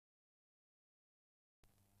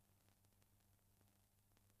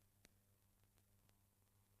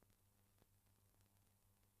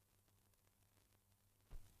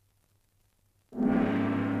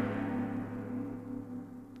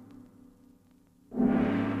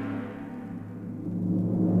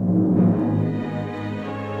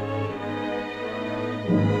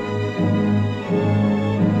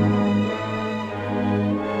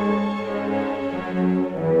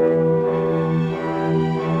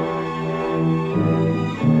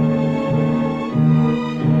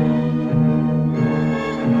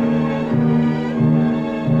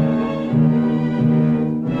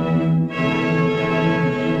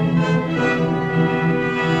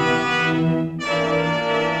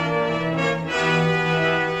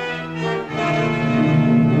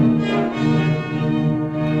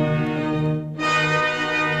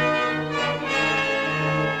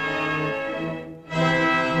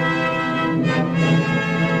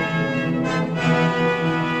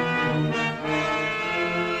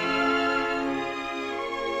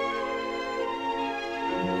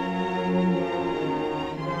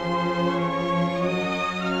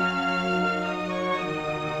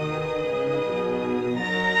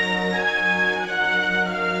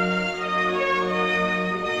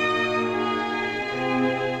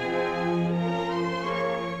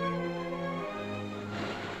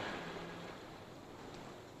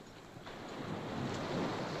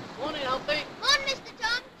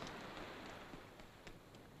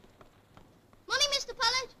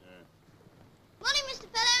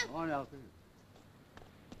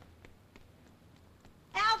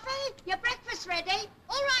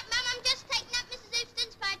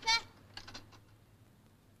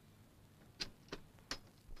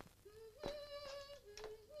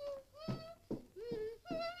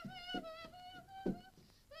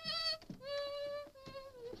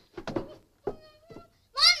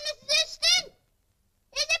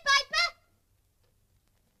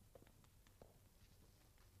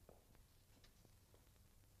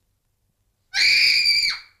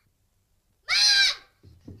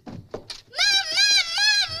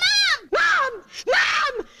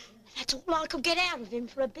could get out of him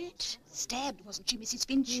for a bit. Stabbed, wasn't she, Mrs.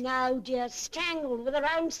 Finch? No, dear, strangled with her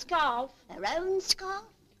own scarf. Her own scarf?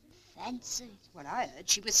 Fancy. Well, I heard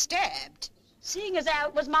she was stabbed. Seeing as how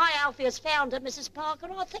it was my Alfie as found her, Mrs. Parker,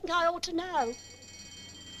 I think I ought to know.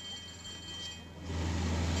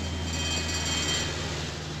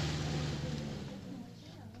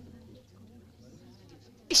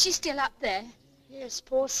 Is she still up there? Yes,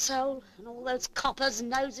 poor soul, and all those coppers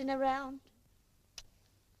nosing around.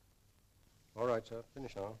 All right, sir.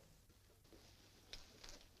 Finish now.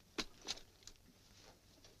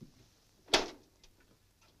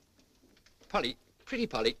 Polly, pretty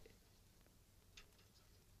Polly.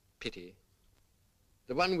 Pity.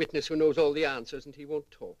 The one witness who knows all the answers and he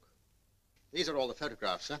won't talk. These are all the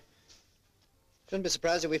photographs, sir. Shouldn't be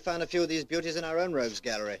surprised if we found a few of these beauties in our own rogues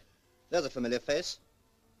gallery. There's a familiar face.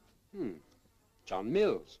 John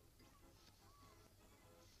Mills.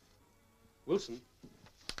 Wilson.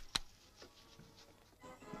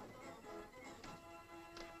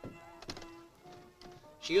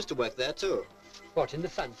 She used to work there, too. What, in the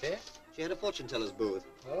fun fair? She had a fortune teller's booth.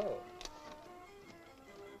 Oh.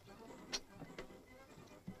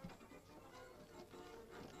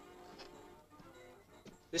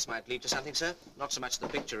 This might lead to something, sir. Not so much the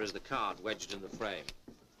picture as the card wedged in the frame.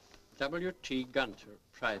 W.T. Gunter,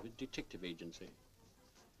 Private Detective Agency.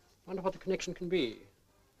 Wonder what the connection can be.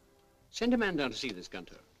 Send a man down to see this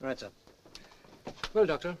Gunter. Right, sir. Well,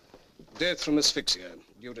 Doctor? Death from asphyxia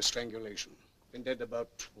due to strangulation. Been dead about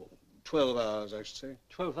 12 hours, I should say.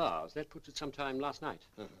 12 hours. That puts it sometime last night.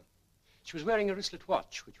 She was wearing a wristlet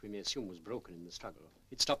watch, which we may assume was broken in the struggle.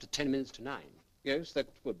 It stopped at 10 minutes to 9. Yes, that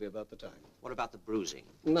would be about the time. What about the bruising?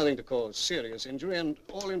 Nothing to cause serious injury, and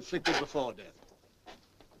all inflicted before death.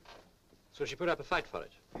 So she put up a fight for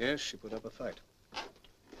it? Yes, she put up a fight.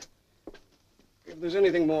 If there's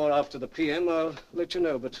anything more after the PM, I'll let you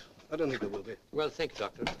know, but I don't think there will be. Well, thank you,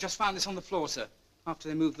 Doctor. Just found this on the floor, sir. After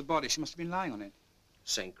they moved the body, she must have been lying on it.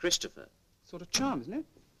 St. Christopher. Sort of charm, isn't it?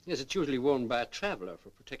 Yes, it's usually worn by a traveler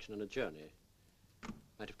for protection on a journey.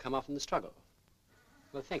 Might have come off in the struggle.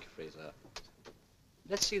 Well, thank you, Fraser.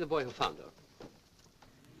 Let's see the boy who found her.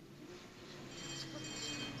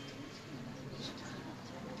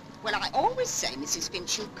 Well, I always say, Mrs.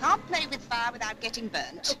 Finch, you can't play with fire without getting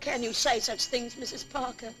burnt. Oh, can you say such things, Mrs.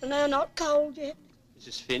 Parker? And they're not cold yet.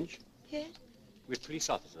 Mrs. Finch? Yes? We're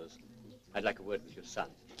police officers. I'd like a word with your son.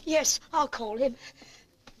 Yes, I'll call him.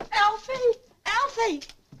 Alfie! Alfie!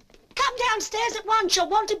 Come downstairs at once. You're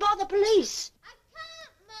wanted by the police. I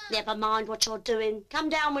can't, Mum. Never mind what you're doing. Come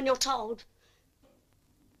down when you're told.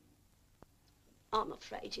 I'm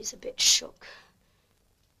afraid he's a bit shook.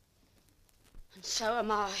 And so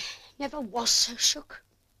am I. Never was so shook.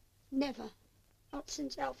 Never. Not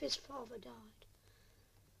since Alfie's father died.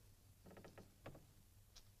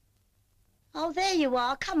 Oh, there you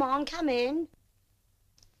are. Come on, come in.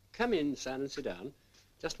 Come in, son, and sit down.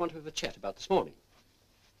 Just want to have a chat about this morning.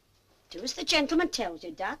 Do as the gentleman tells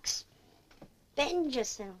you, Dux. Bend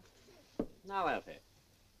yourself. Now, Alfie,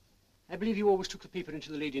 I believe you always took the paper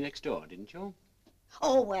into the lady next door, didn't you?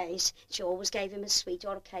 Always. She always gave him a sweet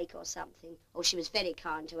or a cake or something. Oh, she was very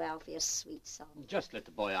kind to Alfie, a sweet soul. Just let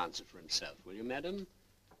the boy answer for himself, will you, madam?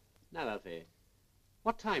 Now, Alfie,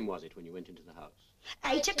 what time was it when you went into the house?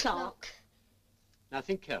 8 o'clock. Now,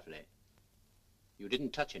 think carefully. You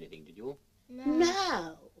didn't touch anything, did you?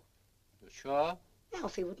 No. You're sure?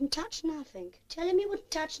 Alfie wouldn't touch nothing. Tell him he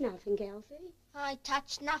wouldn't touch nothing, Alfie. I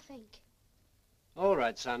touched nothing. All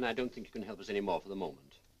right, son, I don't think you can help us any more for the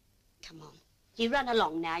moment. Come on. You run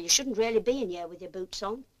along now. You shouldn't really be in here with your boots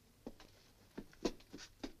on.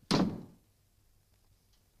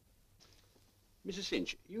 Mrs.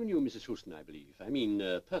 Finch, you knew Mrs. Houston, I believe. I mean,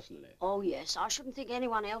 personally. Oh, yes. I shouldn't think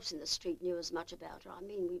anyone else in the street knew as much about her. I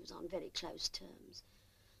mean, we was on very close terms.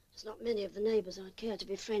 There's not many of the neighbours I'd care to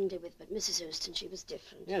be friendly with, but Mrs. Houston, she was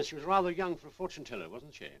different. Yes, she was rather young for a fortune teller,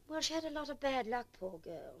 wasn't she? Well, she had a lot of bad luck, poor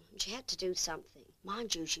girl. And she had to do something.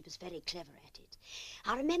 Mind you, she was very clever at it.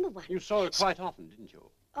 I remember one... You saw her quite often, didn't you?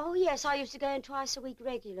 Oh, yes. I used to go in twice a week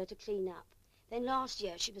regular to clean up. Then last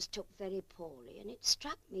year she was took very poorly, and it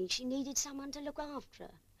struck me she needed someone to look after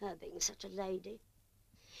her being such a lady.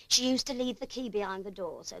 She used to leave the key behind the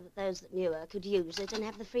door so that those that knew her could use it and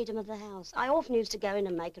have the freedom of the house. I often used to go in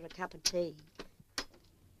and make her a cup of tea.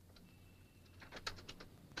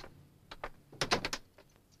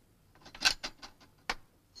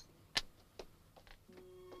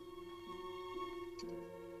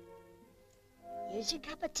 Here's your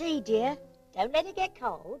cup of tea, dear. Don't let it get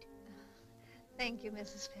cold. Thank you,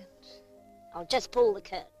 Mrs. Finch. I'll just pull the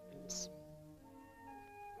curtains.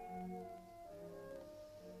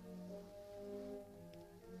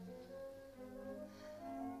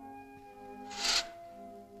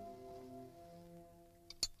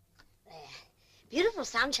 Beautiful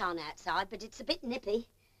sunshine outside, but it's a bit nippy.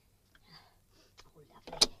 Oh,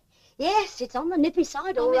 lovely. Yes, it's on the nippy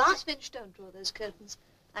side, all right. Mrs. Finch, don't draw those curtains.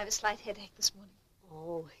 I have a slight headache this morning.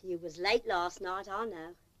 Oh, you was late last night, I know.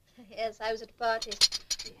 Yes, I was at a party.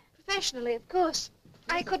 Professionally, of course.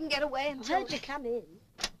 I couldn't get away I until... heard you come in.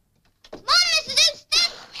 Come on, Mrs.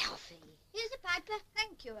 Houston! Oh, Alfie. Here's a piper.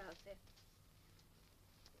 Thank you, Alfie.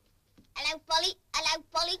 Hello, Polly. Hello,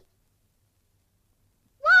 Polly.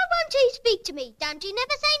 Why won't he speak to me? Don't he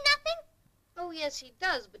never say nothing? Oh, yes, he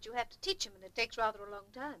does, but you have to teach him, and it takes rather a long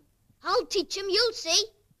time. I'll teach him, you'll see.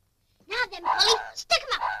 Now then, Polly, stick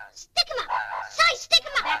him up. Stick him up. Say, stick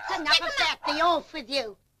him up. That's enough of that. Be off with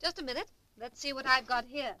you. Just a minute. Let's see what I've got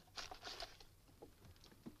here.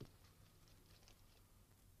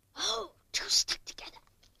 Oh, two stuck together.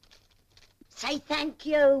 Say thank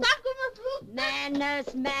you.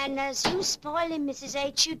 Manners, manners. You spoiling, Mrs.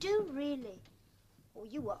 H. You do, really. Oh,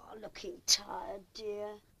 you are looking tired, dear.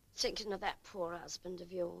 Thinking of that poor husband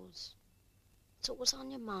of yours. It's always on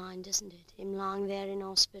your mind, isn't it? Him lying there in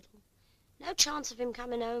hospital. No chance of him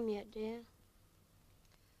coming home yet, dear.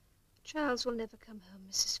 Charles will never come home,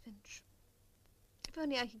 Mrs. Finch. If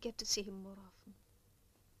only I could get to see him more often.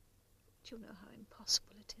 But you know how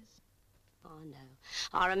impossible it is. I know.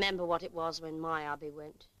 I remember what it was when my hubby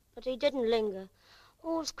went. But he didn't linger.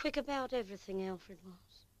 All's quick about everything, Alfred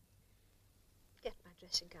was. Get my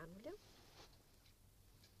dressing gown, will you?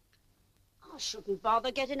 I shouldn't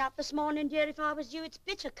bother getting up this morning, dear, if I was you. It's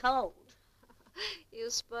bitter cold. You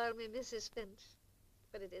spoil me, Mrs. Finch.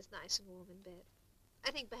 But it is nice and warm in bed.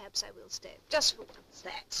 I think perhaps I will stay, just for once.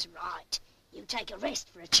 That's right. You take a rest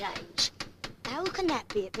for a change. How can that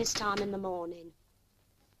be at this time in the morning?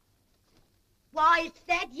 Why, it's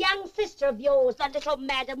that young sister of yours, that little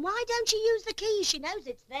madam. Why don't you use the key? She knows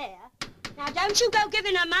it's there. Now, don't you go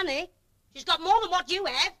giving her money. She's got more than what you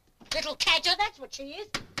have. Little cadger, that's what she is.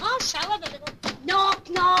 I'll show her the little... Knock,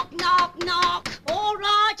 knock, knock, knock. All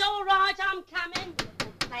right, I'm coming.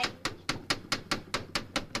 Little thing.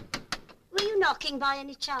 Were you knocking by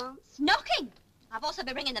any chance? Knocking? I've also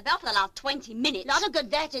been ringing the bell for the last 20 minutes. Lot of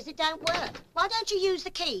good that is, it don't work. Why don't you use the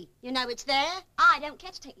key? You know it's there. I don't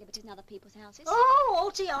care to take liberties in other people's houses. Oh,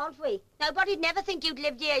 haughty, aren't we? Nobody'd never think you'd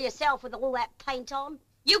lived here yourself with all that paint on.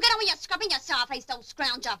 You get on with your scrubbing, you sour-faced old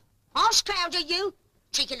scrounger. I'll scrounger you.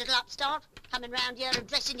 Cheeky little upstart. Coming round here and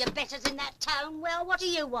dressing your betters in that tone. Well, what do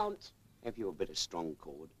you want? Have you a bit of strong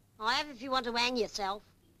cord? I have if you want to hang yourself.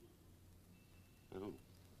 Oh.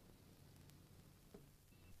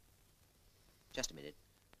 Just a minute.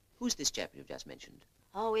 Who's this chap you've just mentioned?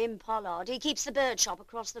 Oh, him Pollard. He keeps the bird shop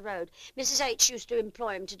across the road. Mrs. H. used to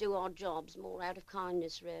employ him to do odd jobs, more out of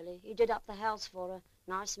kindness, really. He did up the house for her.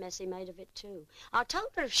 Nice mess he made of it, too. I told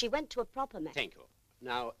her if she went to a proper man... Thank you.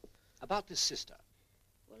 Now, about this sister.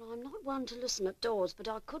 Well, I'm not one to listen at doors, but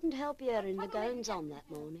I couldn't help hearing the goings on that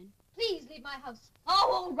morning. Please leave my house. Oh,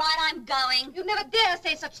 all right, I'm going. You'd never dare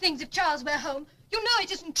say such things if Charles were home. You know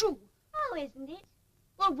it isn't true. Oh, isn't it?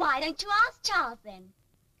 Well, why don't you ask Charles, then?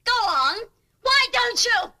 Go on. Why don't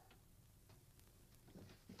you?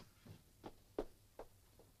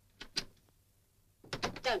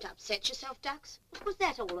 Don't upset yourself, Dux. What was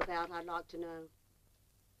that all about, I'd like to know?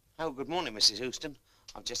 Oh, good morning, Mrs. Houston.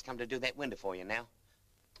 I've just come to do that window for you now.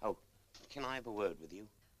 Oh, can I have a word with you?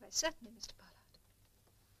 Why, certainly, Mr. Pollard.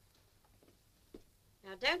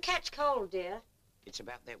 Now, don't catch cold, dear. It's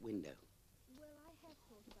about that window. Well, I have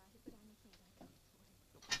thought about it, but I'm afraid I can't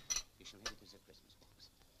afford it. You shall have it as a Christmas box.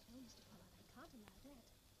 No, Mr. Pollard, I can't allow that.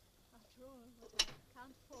 After all, what I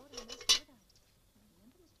can't afford, I must do without. Now,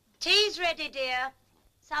 remember, Mr. Pollard. Tea's ready, dear.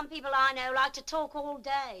 Some people I know like to talk all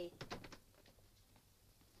day.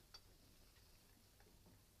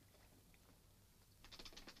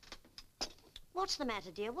 What's the matter,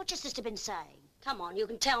 dear? What's your sister been saying? Come on, you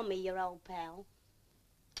can tell me, your old pal.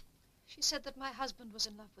 She said that my husband was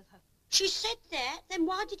in love with her. She said that? Then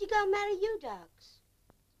why did he go and marry you, Dux?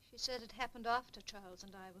 She said it happened after Charles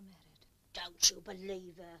and I were married. Don't you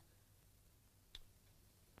believe her?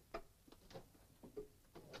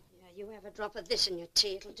 Yeah, you have a drop of this in your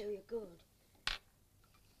tea. It'll do you good.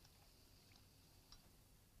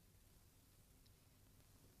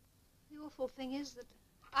 The awful thing is that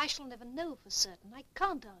I shall never know for certain. I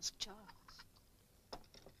can't ask Charles.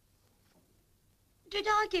 Did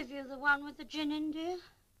I give you the one with the gin in, dear?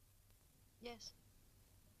 Yes.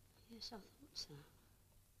 Yes, I thought so.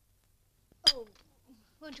 Oh,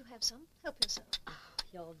 won't you have some? Help yourself. Oh,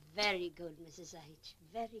 you're very good, Mrs. H.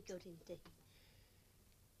 Very good indeed.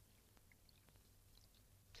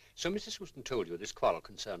 So Mrs. Houston told you this quarrel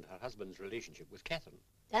concerned her husband's relationship with Catherine?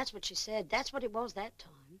 That's what she said. That's what it was that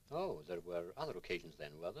time. Oh, there were other occasions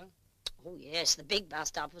then, were there? Oh, yes, the big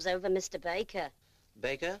bust-up was over Mr. Baker.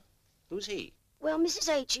 Baker? Who's he? Well,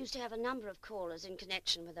 Mrs. H. used to have a number of callers in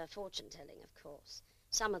connection with her fortune-telling, of course.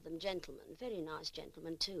 Some of them gentlemen, very nice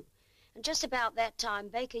gentlemen, too. And just about that time,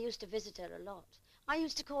 Baker used to visit her a lot. I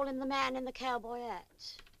used to call him the man in the cowboy hat.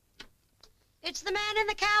 It's the man in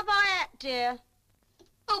the cowboy hat, dear.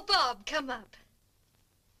 Oh, Bob, come up.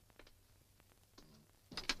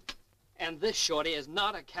 And this, Shorty, is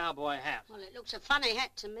not a cowboy hat. Well, it looks a funny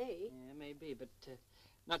hat to me. Yeah, maybe, but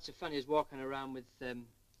not so funny as walking around with a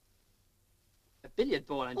billiard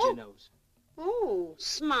ball under your nose. Oh,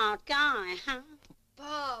 smart guy, huh?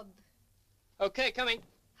 Bob. Okay, coming.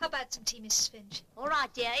 How about some tea, Mrs. Finch? All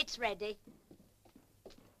right, dear, it's ready.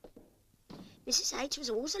 Mrs. H.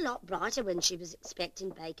 was always a lot brighter when she was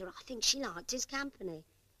expecting Baker. I think she liked his company.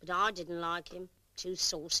 But I didn't like him. Too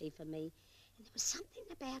saucy for me. And there was something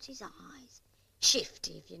about his eyes.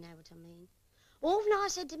 Shifty, if you know what I mean. Often I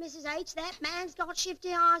said to Mrs. H., that man's got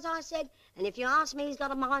shifty eyes, I said. And if you ask me, he's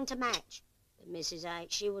got a mind to match. But Mrs.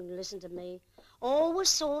 H., she wouldn't listen to me. Always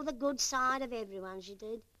saw the good side of everyone, she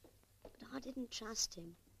did. But I didn't trust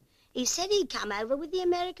him. He said he'd come over with the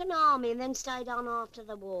American Army and then stayed on after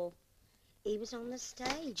the war. He was on the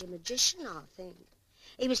stage, a magician, I think.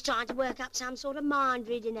 He was trying to work up some sort of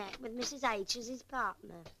mind-reading act with Mrs. H. as his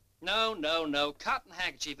partner. No, no, no. Cotton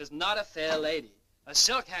handkerchief is not a fair lady. A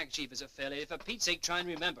silk handkerchief is a fair lady. For Pete's sake, try and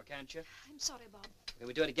remember, can't you? I'm sorry, Bob. When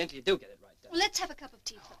we do it again till you do get it right, then. Well, let's have a cup of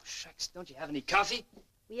tea first. Oh, shucks. Don't you have any coffee?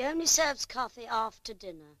 We only serves coffee after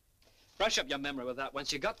dinner. Brush up your memory with that.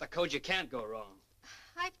 Once you got the code, you can't go wrong.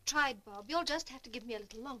 I've tried, Bob. You'll just have to give me a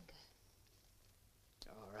little longer.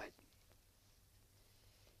 All right.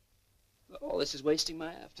 All this is wasting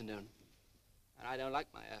my afternoon. And I don't like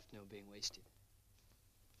my afternoon being wasted.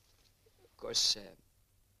 Of course,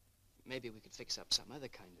 maybe we could fix up some other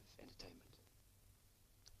kind of entertainment.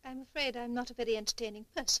 I'm afraid I'm not a very entertaining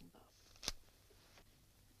person, Bob.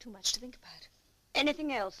 Too much to think about.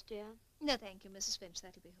 Anything else, dear? No, thank you, Mrs. Finch.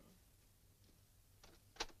 That'll be all.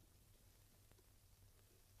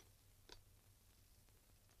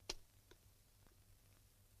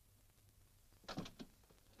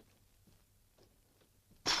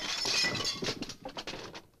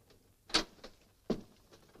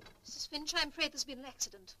 Finch, I'm afraid there's been an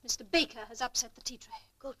accident. Mr. Baker has upset the tea tray.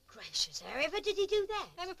 Good gracious, however did he do that?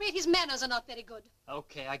 I'm afraid his manners are not very good.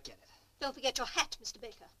 Okay, I get it. Don't forget your hat, Mr.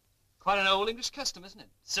 Baker. Quite an old English custom, isn't it?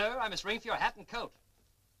 Sir, I must ring for your hat and coat.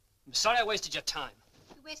 I'm sorry I wasted your time.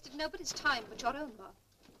 You wasted nobody's time but your own,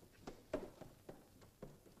 Bob.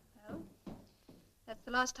 Well, that's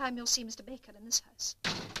the last time you'll see Mr. Baker in this house.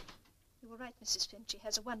 You were right, Mrs. Finch. He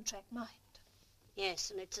has a one-track mind.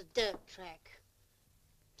 Yes, and it's a dirt track.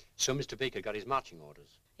 So Mr. Baker got his marching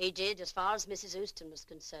orders? He did, as far as Mrs. Houston was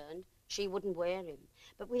concerned. She wouldn't wear him.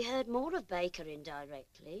 But we heard more of Baker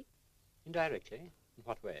indirectly. Indirectly? In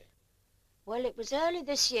what way? Well, it was early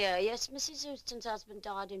this year. Yes, Mrs. Houston's husband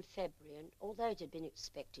died in February, and although it had been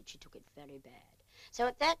expected, she took it very bad. So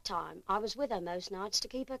at that time, I was with her most nights to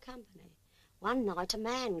keep her company. One night, a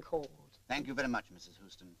man called. Thank you very much, Mrs.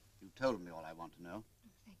 Houston. You told me all I want to know.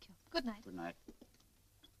 Thank you. Good night. Good night.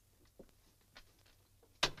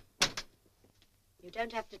 You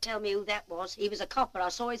don't have to tell me who that was. He was a copper. I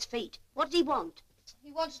saw his feet. What did he want?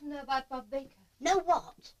 He wanted to know about Bob Baker. Know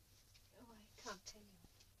what? Oh, I can't tell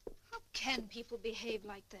you. How can people behave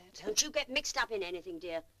like that? Don't you get mixed up in anything,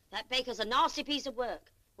 dear. That Baker's a nasty piece of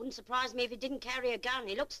work. Wouldn't surprise me if he didn't carry a gun.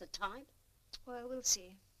 He looks the type. Well, we'll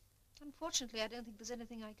see. Unfortunately, I don't think there's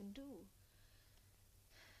anything I can do.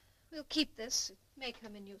 We'll keep this. It may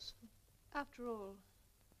come in useful. After all,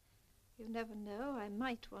 you never know. I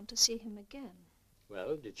might want to see him again.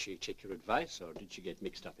 Well, did she take your advice, or did she get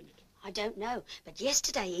mixed up in it? I don't know. But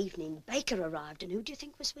yesterday evening, Baker arrived, and who do you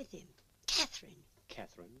think was with him? Catherine.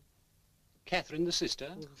 Catherine? Catherine, the sister?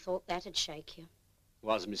 I thought that'd shake you.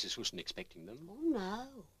 Was Mrs. Houston expecting them? Oh, no.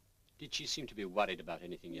 Did she seem to be worried about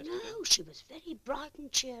anything yesterday? No, she was very bright and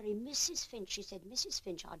cheery. Mrs. Finch, she said, Mrs.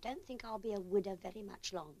 Finch, I don't think I'll be a widow very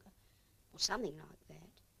much longer. Or something like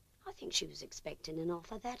that. I think she was expecting an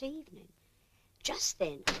offer that evening. Just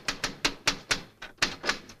then...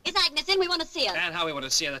 Is Agnes in? We want to see her. And how we want to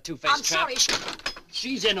see her, the two-faced I'm trap. sorry,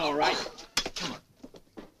 She's in, all right. Come on.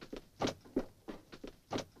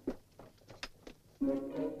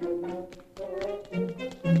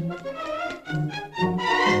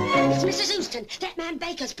 It's Mrs. Houston. That man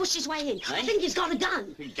Baker's pushed his way in. I think he's got a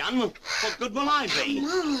gun. A gun? What good will I be? Come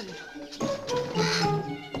on.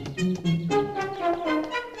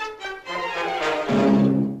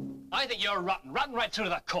 I think you're rotten right through to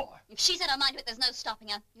the core. If she set her mind to it, there's no stopping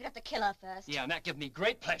her. You'd have to kill her first. Yeah, and that gives me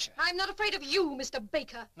great pleasure. I'm not afraid of you, Mr.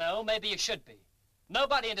 Baker. No, maybe you should be.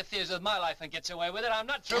 Nobody interferes with my life and gets away with it. I'm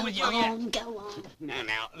not through with you yet. Go on.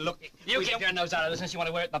 Now, look. You keep your nose out of this unless you want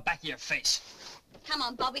to wear it in the back of your face. Come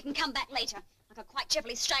on, Bob, we can come back later. I could quite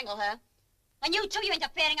cheerfully strangle her. And you too, you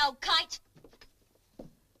interfering old kite.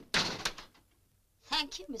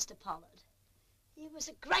 Thank you, Mr. Pollard. He was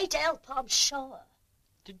a great help, I'm sure.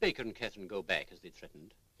 Did Baker and Catherine go back as they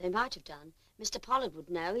threatened? They might have done. Mr. Pollard would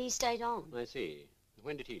know. He stayed on. I see.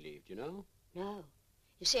 When did he leave, do you know? No.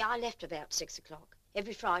 You see, I left about 6 o'clock.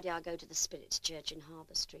 Every Friday I go to the Spirits Church in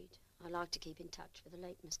Harbour Street. I like to keep in touch with the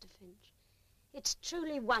late Mr. Finch. It's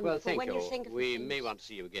truly wonderful well, thank when you think of We the may want to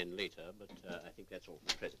see you again later, but I think that's all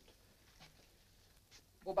for the present.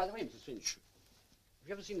 Oh, by the way, Mrs. Finch, have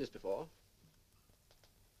you ever seen this before?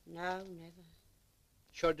 No, never.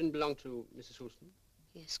 Sure it didn't belong to Mrs. Houston?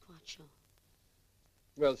 Yes, quite sure.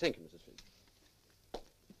 Well, thank you, Mrs. Finch.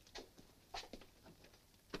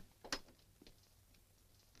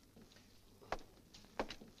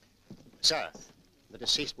 Sir, the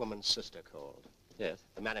deceased woman's sister called. Yes?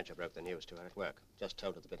 The manager broke the news to her at work. Just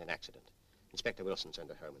told her there'd been an accident. Inspector Wilson sent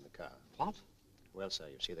her home in the car. What? Well, sir,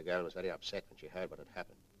 you see, the girl was very upset when she heard what had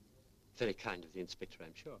happened. Very kind of the inspector,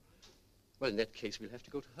 I'm sure. Well, in that case, we'll have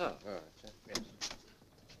to go to her. All right, sir. Yes.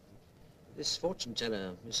 This fortune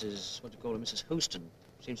teller, Mrs. Houston,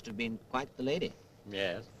 seems to have been quite the lady.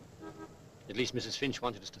 Yes. At least Mrs. Finch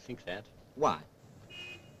wanted us to think that. Why?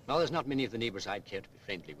 Well, there's not many of the neighbors I'd care to be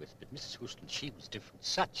friendly with, but Mrs. Houston, she was different.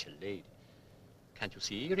 Such a lady. Can't you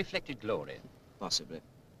see? Reflected glory. Possibly.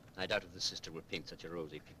 I doubt if the sister would paint such a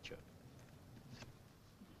rosy picture.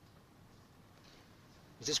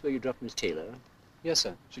 Is this where you dropped Miss Taylor? Yes,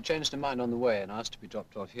 sir. She changed her mind on the way and asked to be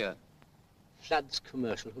dropped off here. Flood's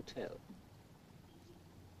Commercial Hotel.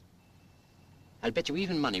 I'll bet you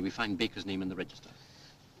even money we find Baker's name in the register.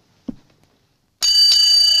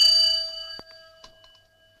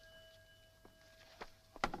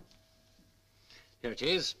 Here it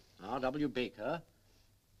is, R.W. Baker,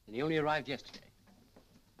 and he only arrived yesterday.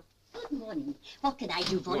 Good morning. What can I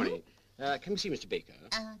do for Morning. Can we see Mr. Baker?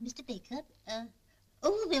 Mr. Baker?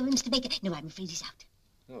 Oh, well, Mr. Baker. No, I'm afraid he's out.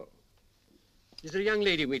 Oh. Is there a young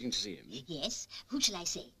lady waiting to see him? Yes. Who shall I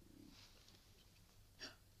say?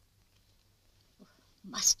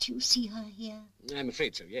 Must you see her here? I'm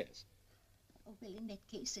afraid so, yes. Oh, well, in that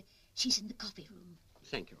case, she's in the coffee room.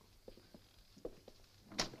 Thank you.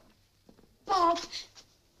 Bob!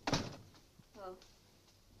 Oh.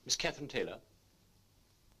 Miss Catherine Taylor,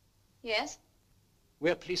 Yes?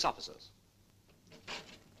 we're police officers.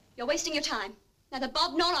 You're wasting your time. Neither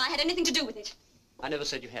Bob nor I had anything to do with it. I never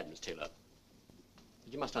said you had, Miss Taylor.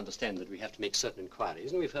 But you must understand that we have to make certain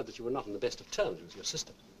inquiries, and we've heard that you were not on the best of terms with your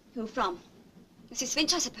sister. Who from? Mrs.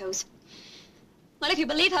 Finch, I suppose. Well, if you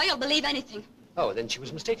believe her, you'll believe anything. Oh, then she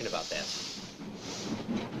was mistaken about that.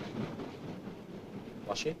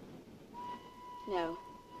 Was she? No.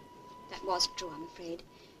 That was true, I'm afraid.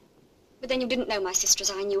 But then you didn't know my sister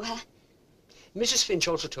as I knew her. Mrs. Finch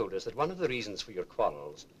also told us that one of the reasons for your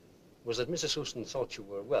quarrels was that Mrs. Houston thought you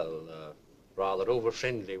were, well, rather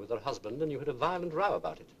over-friendly with her husband, and you had a violent row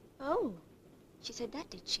about it. Oh, she said that,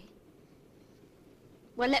 did she?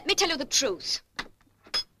 Well, let me tell you the truth.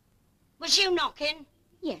 Was you knocking?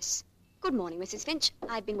 Yes. Good morning, Mrs. Finch.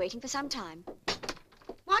 I've been waiting for some time.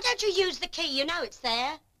 Why don't you use the key? You know it's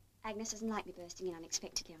there. Agnes doesn't like me bursting in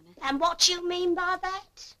unexpectedly on her. And what you mean by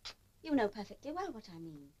that? You know perfectly well what I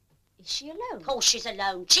mean. Is she alone? Of course she's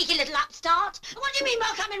alone. Cheeky little upstart. What do you mean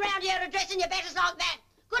by coming round here addressing your betters like that?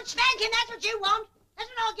 Good spanking, that's what you want. That's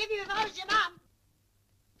what I'll give you if I was your mum.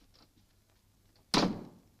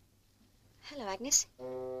 Hello, Agnes.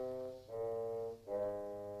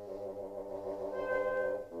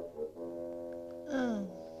 Oh,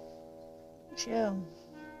 Joe.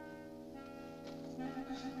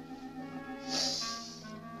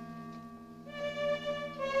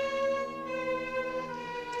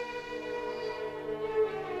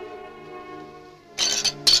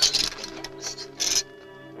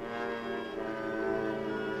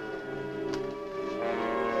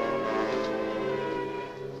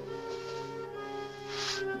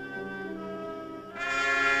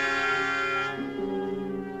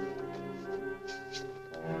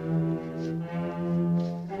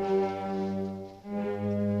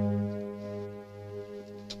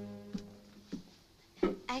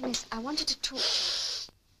 Agnes, I wanted to talk.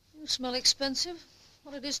 You smell expensive.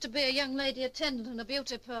 What it is to be a young lady attendant in a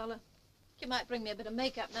beauty parlour. You might bring me a bit of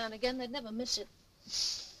makeup now and again. They'd never miss it.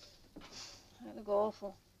 I look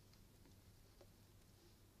awful.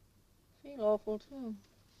 Feel awful, too.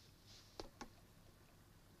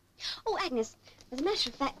 Oh, Agnes, as a matter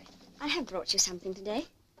of fact, I have brought you something today.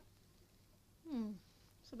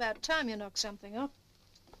 It's about time you knocked something off.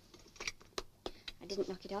 I didn't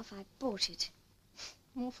knock it off, I bought it.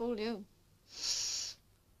 More fool you.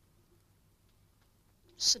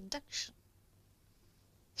 Seduction.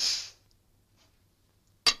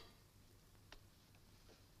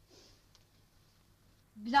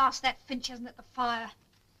 Blast that Finch hasn't at the fire.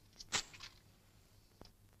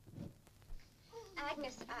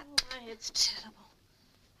 Agnes, my head's terrible.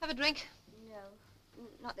 Have a drink? No,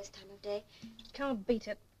 not this time of day. Can't beat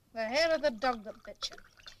it. The hair of the dog that bit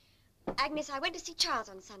you. Agnes, I went to see Charles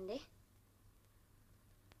on Sunday.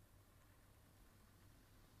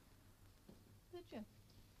 Did you?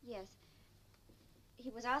 Yes.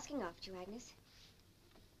 He was asking after you, Agnes.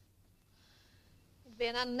 He'd be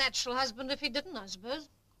an unnatural husband if he didn't, I suppose.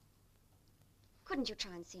 Couldn't you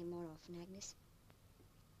try and see him more often, Agnes?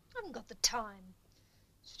 I haven't got the time.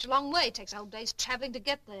 Such a long way. It takes whole days travelling to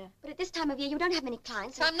get there. But at this time of year, you don't have many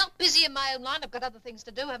clients. So I'm not busy in my own line. I've got other things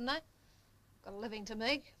to do, haven't I? Got a living to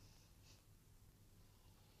make.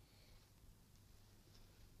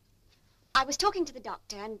 I was talking to the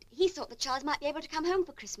doctor, and he thought that Charles might be able to come home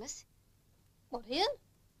for Christmas. What, here?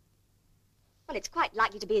 Well, it's quite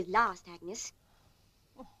likely to be his last, Agnes.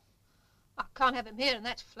 Oh, I can't have him here in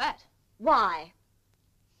that flat. Why?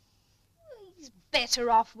 He's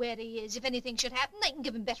better off where he is. If anything should happen, they can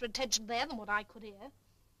give him better attention there than what I could here.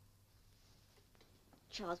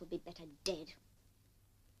 Charles would be better dead.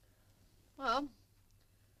 Well,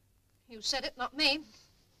 you said it, not me.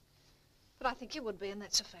 But I think he would be, and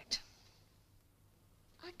that's a fact.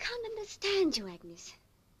 I can't understand you, Agnes.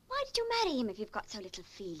 Why did you marry him if you've got so little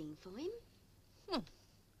feeling for him?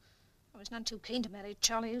 I was none too keen to marry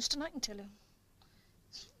Charlie Houston, I can tell you.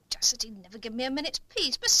 Just that he'd never give me a minute's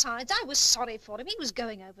peace. Besides, I was sorry for him. He was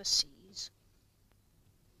going overseas.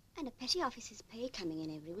 And a petty officer's pay coming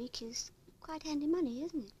in every week is quite handy money,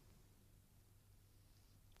 isn't it?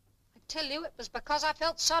 I tell you, it was because I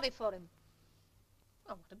felt sorry for him.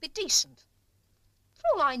 I want to be decent. For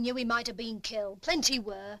all I knew, he might have been killed. Plenty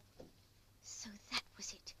were. So that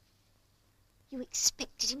was it. You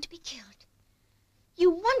expected him to be killed. You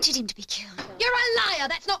wanted him to be killed. You're a liar!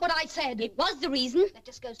 That's not what I said. It was the reason. That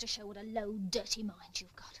just goes to show what a low, dirty mind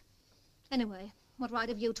you've got. Anyway, what right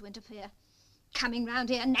have you to interfere? Coming round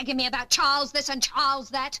here nagging me about Charles this and Charles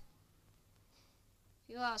that?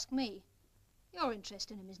 If you ask me, your interest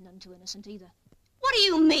in him is none too innocent either. What do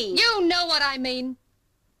you mean? You know what I mean.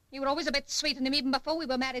 You were always a bit sweet on him even before we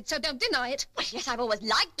were married, so don't deny it. Well, yes, I've always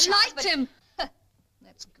liked Charles, Liked him?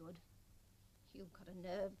 That's good. You've got a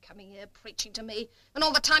nerve coming here preaching to me, and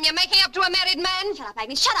all the time you're making up to a married man. Shut up,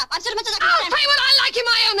 Agnes, shut up. I've said as much as I can I'll stand. tell you what I like in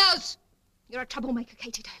my own house. You're a troublemaker,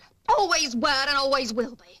 Katie Taylor. Always were and always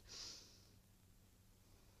will be.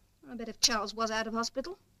 I bet if Charles was out of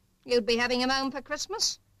hospital, you'd be having him home for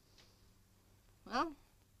Christmas. Well,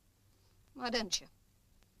 why don't you?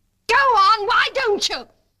 Go on, why don't you?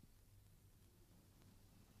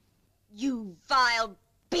 You vile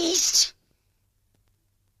beast!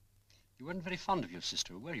 You weren't very fond of your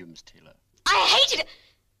sister, were you, Miss Taylor? I hated it!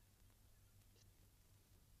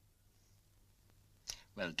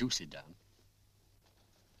 Well, do sit down.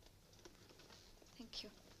 Thank you.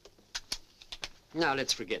 Now,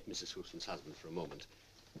 let's forget Mrs. Houston's husband for a moment.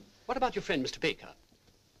 What about your friend, Mr. Baker?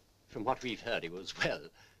 From what we've heard, he was, well,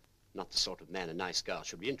 not the sort of man a nice girl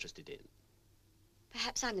should be interested in.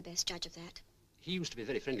 Perhaps I'm the best judge of that. He used to be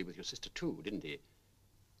very friendly with your sister, too, didn't he?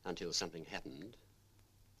 Until something happened.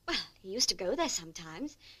 Well, he used to go there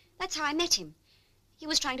sometimes. That's how I met him. He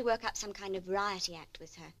was trying to work up some kind of variety act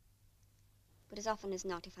with her. But as often as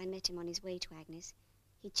not, if I met him on his way to Agnes,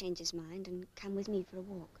 he'd change his mind and come with me for a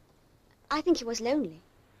walk. I think he was lonely.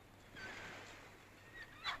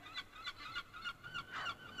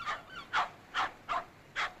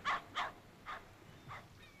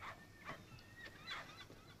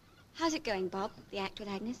 How's it going, Bob, the act with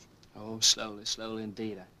Agnes? Oh, slowly, slowly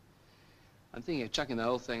indeed. I'm thinking of chucking the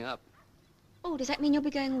whole thing up. Oh, does that mean you'll be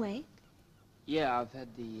going away? Yeah, I've had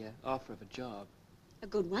the offer of a job. A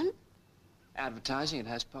good one? Advertising, it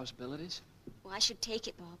has possibilities. Well, I should take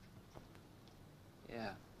it, Bob. Yeah.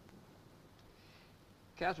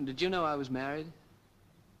 Catherine, did you know I was married?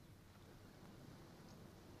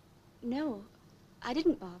 No, I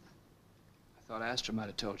didn't, Bob. I thought Astra might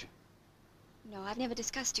have told you. No, I've never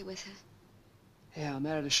discussed you with her. Yeah, I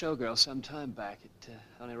married a showgirl some time back. It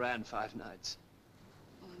only ran 5 nights.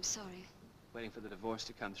 Oh, I'm sorry. Waiting for the divorce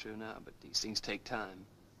to come through now, but these things take time.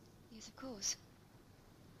 Yes, of course.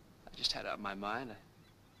 I just had it on my mind. I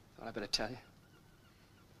thought I'd better tell you.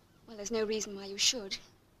 Well, there's no reason why you should.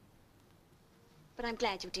 But I'm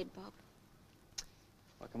glad you did, Bob.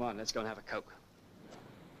 Well, come on, let's go and have a Coke.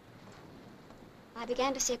 I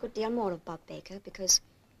began to see a good deal more of Bob Baker because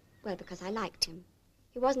I liked him.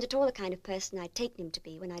 He wasn't at all the kind of person I'd taken him to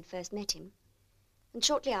be when I'd first met him. And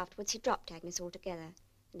shortly afterwards, he dropped Agnes altogether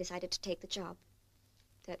and decided to take the job.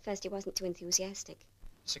 Though at first he wasn't too enthusiastic.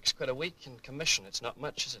 £6 a week in commission. It's not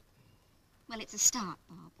much, is it? Well, it's a start,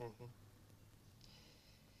 Bob.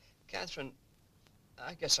 Catherine,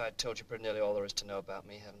 I guess I told you pretty nearly all there is to know about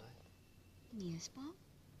me, haven't I? Yes, Bob?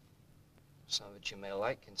 Some of it you may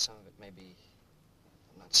like, and some of it may be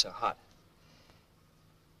not so hot.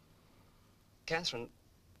 Catherine,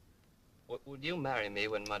 would you marry me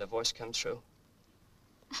when my divorce comes through?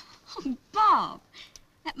 Oh, Bob!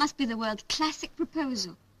 That must be the world's classic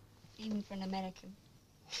proposal, even for an American.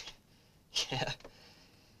 Yeah,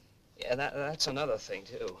 that's another thing,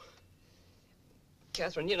 too.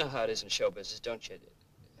 Catherine, you know how it is in show business, don't you?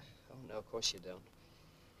 Oh, no, of course you don't.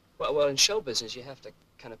 Well, in show business, you have to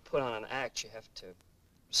kind of put on an act. You have to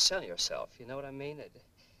sell yourself, you know what I mean?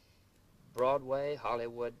 Broadway,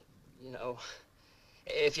 Hollywood, you know.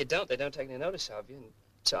 If you don't, they don't take any notice of you. And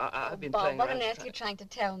so I've been playing Bob, what around on earth are you trying to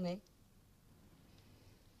tell me?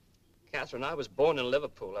 Catherine, I was born in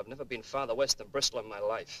Liverpool. I've never been farther west than Bristol in my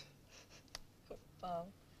life. Bob.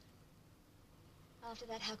 After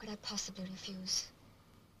that, how could I possibly refuse?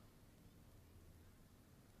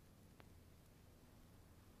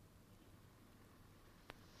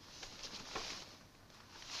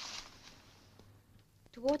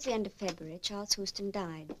 Towards the end of February, Charles Houston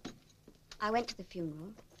died. I went to the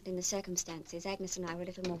funeral, and in the circumstances, Agnes and I were a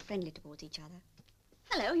little more friendly towards each other.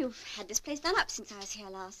 Hello, you've had this place done up since I was here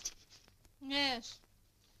last. Yes.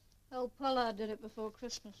 Old Pollard did it before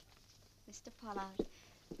Christmas. Mr. Pollard,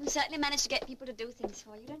 you certainly managed to get people to do things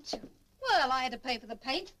for you, don't you? Well, I had to pay for the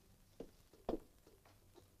paint.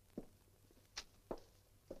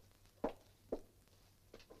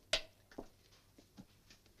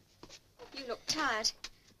 You look tired.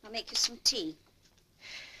 I'll make you some tea.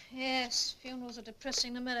 Yes, funerals are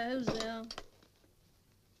depressing no matter whose they are.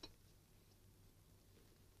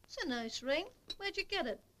 It's a nice ring. Where'd you get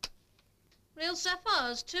it? Real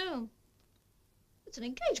sapphires, too. It's an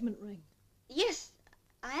engagement ring. Yes,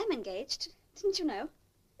 I am engaged. Didn't you know?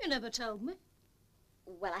 You never told me.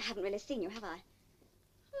 Well, I haven't really seen you, have I?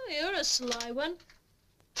 Oh, you're a sly one.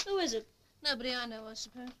 Who is it? Nobody I know, I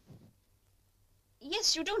suppose.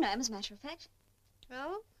 Yes, you do know him, as a matter of fact.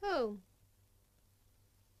 Oh, who?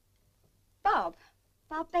 Bob.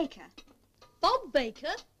 Bob Baker. Bob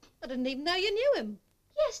Baker? I didn't even know you knew him.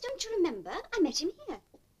 Yes, don't you remember? I met him here.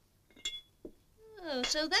 Oh,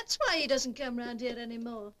 so that's why he doesn't come round here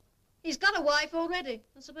anymore. He's got a wife already.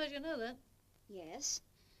 I suppose you know that. Yes.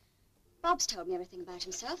 Bob's told me everything about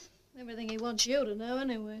himself. Everything he wants you to know,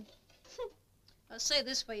 anyway. I'll say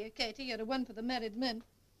this for you, Katie. You're the one for the married men.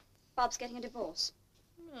 Bob's getting a divorce.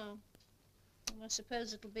 Oh. Well, I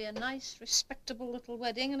suppose it'll be a nice, respectable little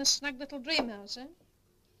wedding and a snug little dream house, eh?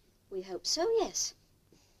 We hope so, yes.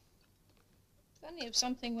 Funny if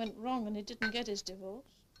something went wrong and he didn't get his divorce.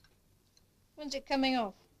 When's it coming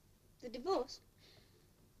off? The divorce?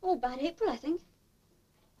 Oh, about April, I think.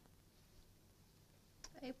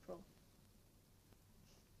 April.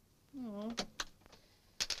 Oh.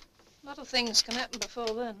 A lot of things can happen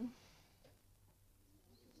before then.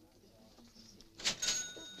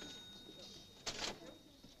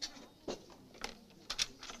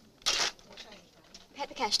 At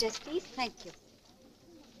the cash desk, please. Thank you.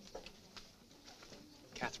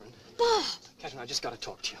 Catherine. Bob! Catherine, I just got to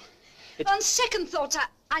talk to you. On second thoughts,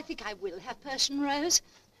 I think I will have Persian rose.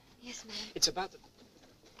 Yes, ma'am. It's about the...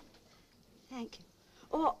 Thank you.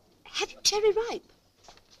 Or have you cherry ripe?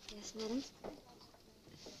 Yes, madam.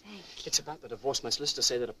 Thank you. It's about the divorce. My solicitor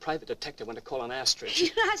say that a private detective went to call on Astrid. You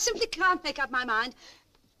know, I simply can't make up my mind.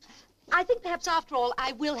 I think perhaps after all,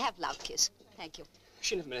 I will have Lovekiss. Thank you.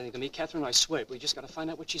 She never meant anything to me, Catherine, I swear. We just got to find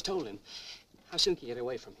out what she's told him. How soon can you get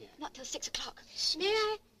away from here? Not till 6 o'clock. May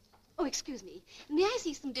I? Oh, excuse me. May I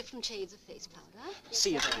see some different shades of face powder? Yes,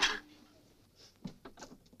 see you then.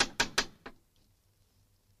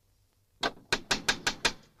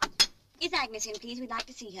 Is Agnes in, please? We'd like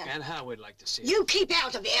to see her. And how we'd like to see her. You keep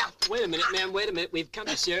out of here! Wait a minute, ma'am, wait a minute. We've come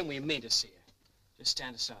to see her and we mean to see her. Just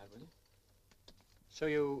stand aside, will you? So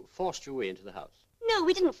you forced your way into the house? No,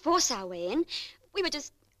 we didn't force our way in. We were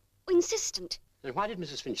just insistent. Then why did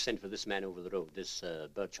Mrs. Finch send for this man over the road, this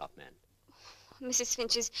birdshot man? Mrs.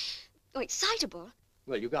 Finch is excitable.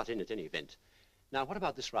 Well, you got in at any event. Now, what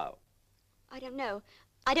about this row? I don't know.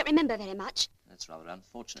 I don't remember very much. That's rather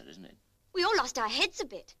unfortunate, isn't it? We all lost our heads a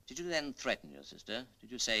bit. Did you then threaten your sister?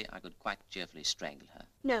 Did you say I could quite cheerfully strangle her?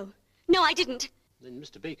 No. No, I didn't. Then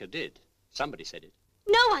Mr. Baker did. Somebody said it.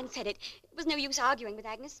 No, No one said it. It was no use arguing with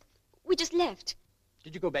Agnes. We just left.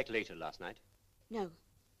 Did you go back later last night? No.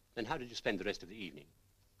 Then how did you spend the rest of the evening?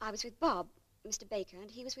 I was with Bob, Mr. Baker,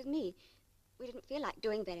 and he was with me. We didn't feel like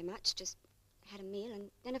doing very much, just had a meal and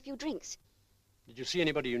then a few drinks. Did you see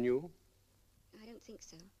anybody you knew? I don't think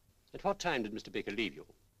so. At what time did Mr. Baker leave you?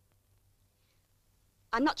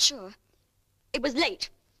 I'm not sure. It was late.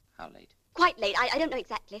 How late? Quite late. I don't know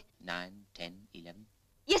exactly. 9, 10, 11?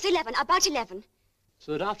 Yes, 11. About 11.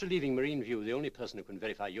 So that after leaving Marine View, the only person who can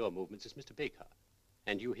verify your movements is Mr. Baker,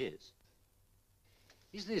 and you his.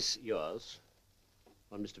 Is this yours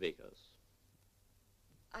or Mr. Baker's?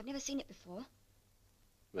 I've never seen it before.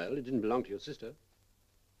 Well, it didn't belong to your sister.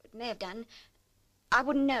 It may have done. I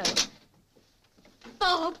wouldn't know.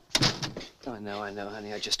 Bob! Oh, I know,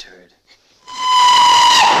 honey. I just heard.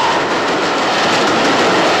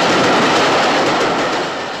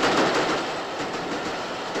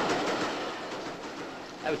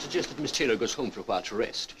 I would suggest that Miss Taylor goes home for a while to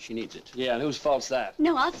rest. She needs it. Yeah, and whose fault's that?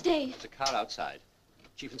 No, I'll stay. There's a car outside.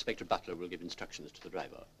 Chief Inspector Butler will give instructions to the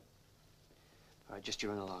driver. All right, just you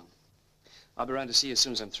run along. I'll be around to see you as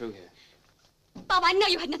soon as I'm through here. Bob, I know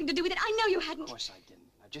you had nothing to do with it. I know you hadn't. Of course I didn't.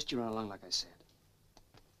 Now, just you run along like I said.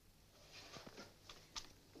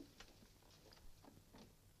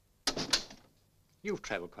 You've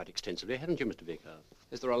traveled quite extensively, haven't you, Mr. Baker?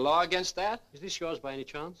 Is there a law against that? Is this yours by any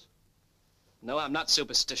chance? No, I'm not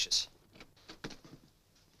superstitious.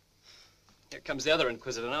 Here comes the other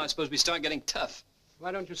inquisitor now. I suppose we start getting tough.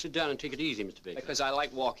 Why don't you sit down and take it easy, Mr. Baker? Because I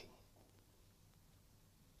like walking.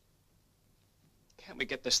 Can't we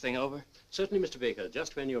get this thing over? Certainly, Mr. Baker,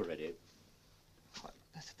 just when you're ready.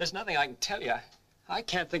 There's nothing I can tell you. I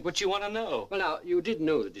can't think what you want to know. Well, now, you did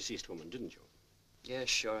know the deceased woman, didn't you? Yeah,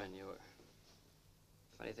 sure, I knew her.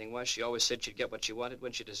 Funny thing was, she always said she'd get what she wanted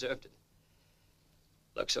when she deserved it.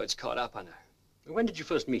 Looks so it's caught up on her. When did you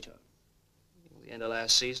first meet her? The end of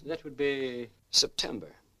last season. That would be... September.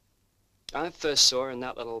 I first saw her in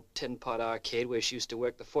that little tin-pot arcade where she used to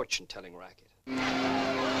work the fortune-telling racket.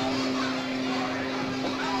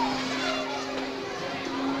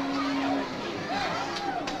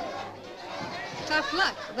 Tough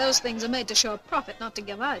luck. Those things are made to show a profit, not to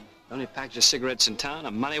give out. The only package of cigarettes in town,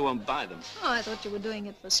 and money won't buy them. Oh, I thought you were doing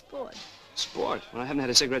it for sport. Sport? Well, I haven't had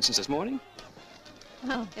a cigarette since this morning.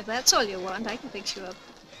 Well, if that's all you want, I can fix you up.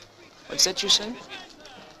 What's that you say?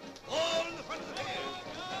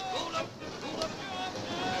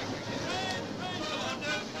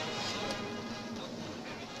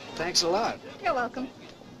 Thanks a lot. You're welcome.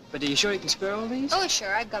 But are you sure you can spare all these? Oh,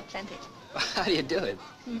 sure, I've got plenty. How do you do it?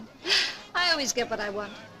 I always get what I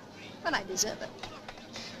want, when I deserve it.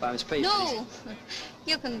 If I was paid for No,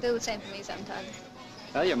 you can do the same for me sometimes. these.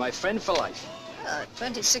 Well, you're my friend for life.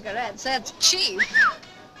 20 cigarettes, that's cheap.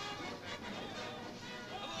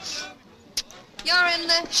 You're in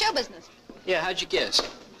the show business. Yeah, how'd you guess?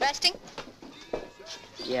 Resting?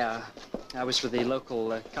 Yeah, I was with the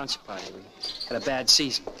local concert party. We had a bad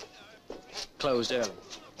season. Closed early.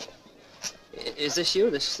 Is this you,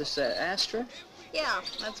 this Astra? Yeah,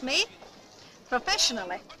 that's me.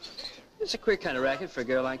 Professionally. It's a queer kind of racket for a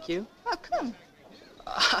girl like you. How come?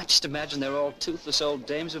 I just imagine they're all toothless old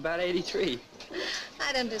dames of about 83.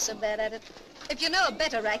 I don't do so bad at it. If you know a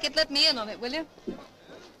better racket, let me in on it, will you?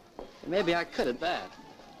 Maybe I could at that.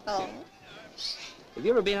 Oh, Have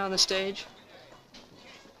you ever been on the stage?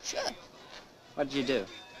 sure. What did you do?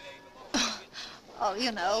 Oh,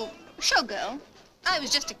 you know, showgirl. I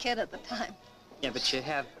was just a kid at the time. Yeah, but you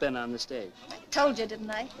have been on the stage. I told you, didn't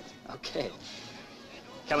I? Okay.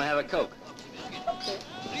 Come and have a Coke. Okay.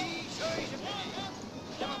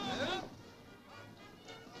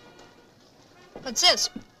 What's this?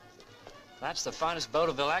 That's the finest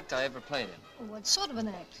vaudeville act I ever played in. What sort of an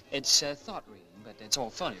act? It's thought reading, but it's all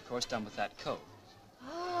funny, of course, done with that coat.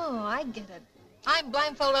 Oh, I get it. I'm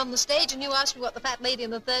blindfolded on the stage, and you ask me what the fat lady in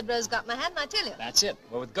the third row's got in her hand, and I tell you. That's it.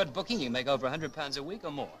 Well, with good booking, you can make over £100 a week or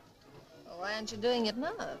more. Well, why aren't you doing it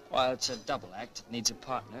now? Well, it's a double act. It needs a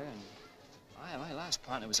partner, and my last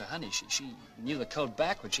partner was a honey. She knew the code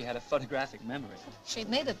backwards. She had a photographic memory. She'd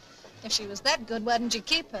need it. If she was that good, why didn't you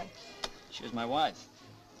keep her? She was my wife.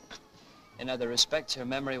 In other respects, her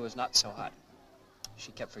memory was not so hot.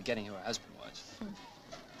 She kept forgetting who her husband was.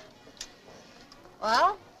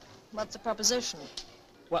 Well, what's the proposition?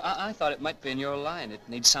 Well, I thought it might be in your line. It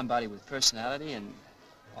needs somebody with personality, and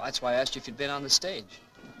well, that's why I asked you if you'd been on the stage.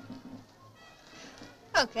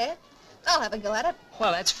 Okay, I'll have a go at it.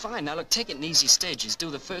 Well, that's fine. Now, look, take it in easy stages. Do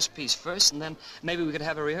the first piece first, and then maybe we could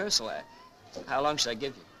have a rehearsal. How long should I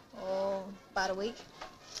give you? Oh, about a week.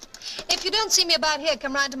 If you don't see me about here,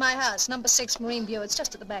 come round to my house, number 6 Marine View. It's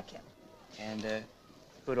just at the back here. And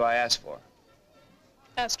Who do I ask for?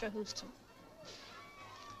 Astra Houston.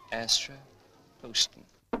 Astra Houston.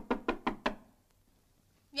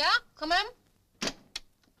 Yeah? Come in?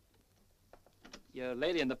 Your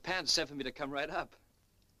lady in the pants said for me to come right up.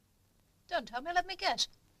 Don't tell me, let me guess.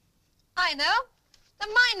 I know. The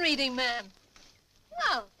mind-reading man.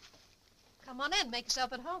 Well, come on in, make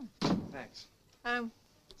yourself at home. Thanks.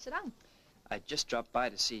 Sit down. I just dropped by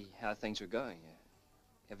to see how things were going.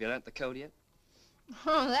 Have you learnt the code yet?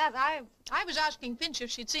 Oh, that, I was asking Finch if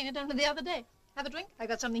she'd seen it only the other day. Have a drink? I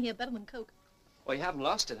got something here better than Coke. Well, you haven't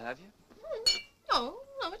lost it, have you? No,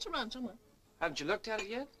 it's around somewhere. Haven't you looked at it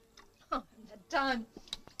yet? Oh, I haven't had time.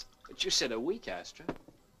 But you said a week, Astra.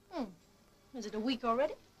 Is it a week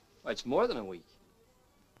already? Well, it's more than a week.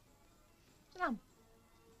 Sit down.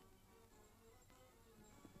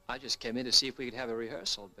 I just came in to see if we could have a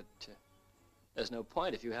rehearsal, but there's no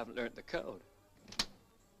point if you haven't learnt the code.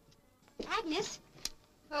 Agnes?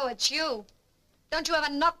 Oh, it's you. Don't you ever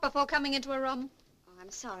knock before coming into a room? Oh, I'm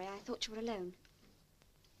sorry. I thought you were alone.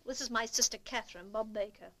 This is my sister Catherine, Bob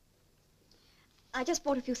Baker. I just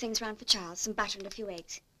bought a few things round for Charles, some butter and a few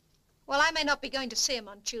eggs. Well, I may not be going to see him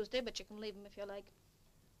on Tuesday, but you can leave them if you like.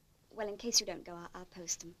 Well, in case you don't go, I'll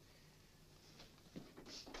post them.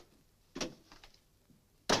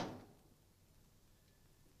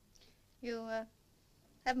 You,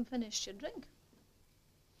 haven't finished your drink.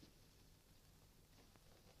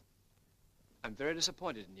 I'm very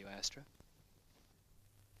disappointed in you, Astra.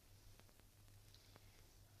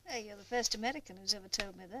 Hey, you're the first American who's ever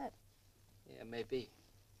told me that. Yeah, maybe.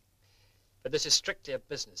 But this is strictly a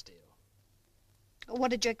business deal.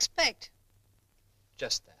 What did you expect?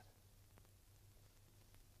 Just that.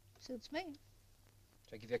 Suits me.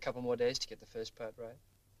 Shall I give you a couple more days to get the first part right?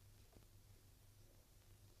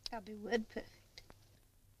 I'll be word perfect.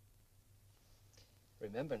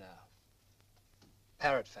 Remember now,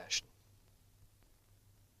 parrot fashion.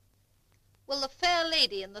 Will the fair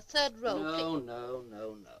lady in the third row please? No.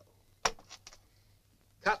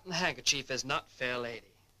 Cotton handkerchief is not fair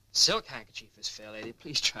lady. Silk handkerchief is fair lady.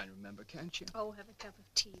 Please try and remember, can't you? Oh, have a cup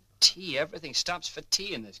of tea. Tea? Everything stops for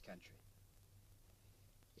tea in this country.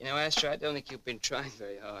 You know, Astra, I don't think you've been trying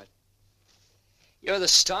very hard. You're the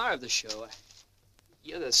star of the show.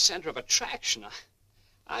 You're the center of attraction.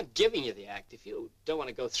 I'm giving you the act. If you don't want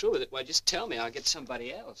to go through with it, well, just tell me. I'll get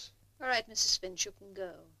somebody else. All right, Mrs. Finch, you can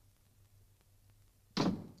go.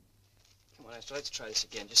 Come on, Astra, let's try this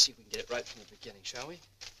again. Just see if we can get it right from the beginning, shall we?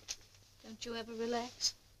 Don't you ever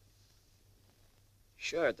relax?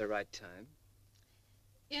 Sure, at the right time.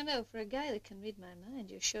 You know, for a guy that can read my mind,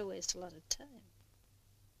 you sure waste a lot of time.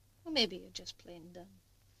 Or maybe you're just plain dumb.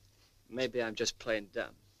 Maybe I'm just plain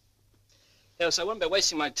dumb. Else I wouldn't be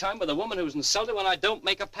wasting my time with a woman who's insulted when I don't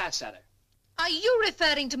make a pass at her. Are you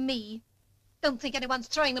referring to me? Don't think anyone's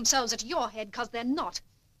throwing themselves at your head, 'cause they're not.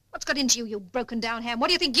 What's got into you, you broken-down ham? What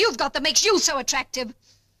do you think you've got that makes you so attractive?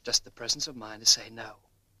 Just the presence of mind to say no.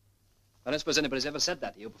 I don't suppose anybody's ever said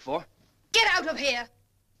that to you before. Get out of here!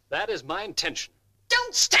 That is my intention.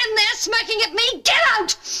 Don't stand there smirking at me! Get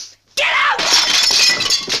out! Get out!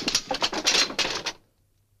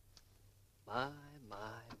 My.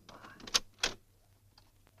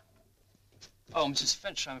 Oh, Mrs.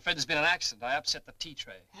 Finch, I'm afraid there's been an accident. I upset the tea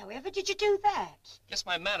tray. However did you do that? Guess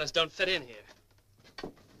my manners don't fit in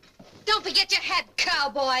here. Don't forget your hat,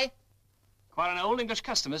 cowboy! Quite an old English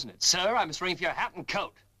custom, isn't it? Sir, I must ring for your hat and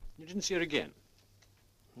coat. You didn't see her again?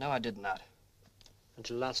 No, I did not.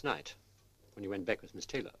 Until last night, when you went back with Miss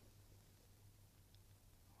Taylor.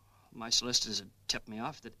 My solicitors had tipped me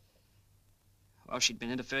off that, well, she'd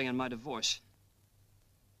been interfering in my divorce.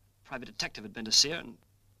 A private detective had been to see her, and,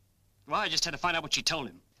 well, I just had to find out what she told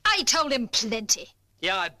him. I told him plenty.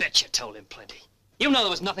 Yeah, I bet you told him plenty. You know there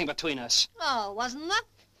was nothing between us. Oh, wasn't there?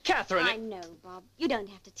 Catherine, I know, Bob. You don't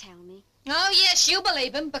have to tell me. Oh, yes, you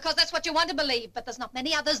believe him, because that's what you want to believe, but there's not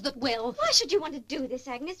many others that will. Why should you want to do this,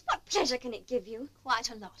 Agnes? What pleasure can it give you? Quite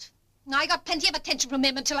a lot. I got plenty of attention from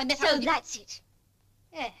him until I met her. So that's it.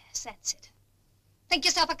 Yes, that's it. Think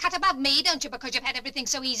yourself a cut above me, don't you, because you've had everything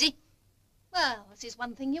so easy? Well, this is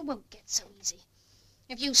one thing you won't get so easy.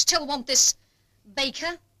 If you still want this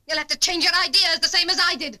Baker, you'll have to change your ideas the same as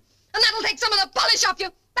I did. And that'll take some of the polish off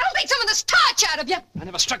you. That'll take some of the starch out of you. I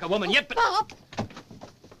never struck a woman yet, but... Bob!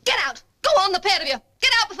 Get out! Go on, the pair of you!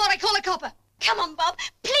 Get out before I call a copper! Come on, Bob,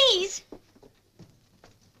 please!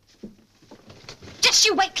 Just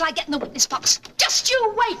you wait till I get in the witness box. Just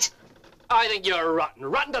you wait! I think you're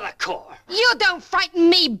rotten to the core. You don't frighten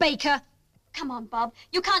me, Baker. Come on, Bob.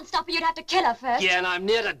 You can't stop her. You'd have to kill her first. Yeah, and I'm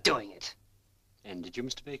near to doing it. And did you,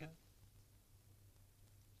 Mr. Baker?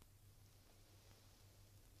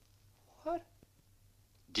 What?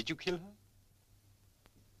 Did you kill her?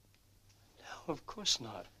 No, of course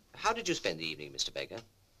not. How did you spend the evening, Mr. Baker?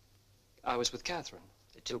 I was with Catherine.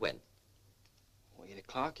 Till when? Well, 8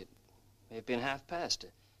 o'clock. It may have been 1:30.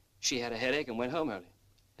 She had a headache and went home early.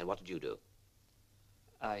 And what did you do?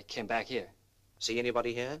 I came back here. See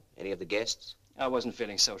anybody here? Any of the guests? I wasn't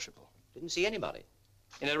feeling sociable. Didn't see anybody.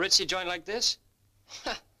 In a ritzy joint like this?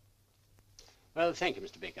 Well, thank you,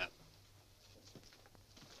 Mr. Baker.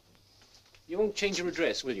 You won't change your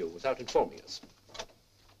address, will you, without informing us?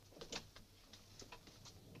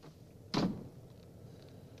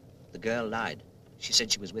 The girl lied. She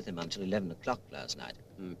said she was with him until 11 o'clock last night.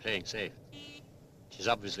 Playing safe. She's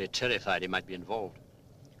obviously terrified he might be involved.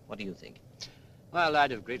 What do you think? Well,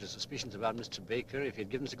 I'd have greater suspicions about Mr. Baker if he'd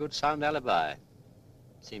given us a good sound alibi.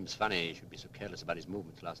 Seems funny he should be so careless about his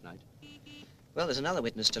movements last night. Well, there's another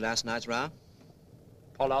witness to last night's row.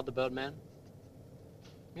 Pollard, the birdman?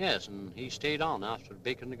 Yes, and he stayed on after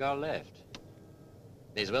Baker and the girl left.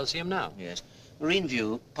 May as well see him now. Yes. Marine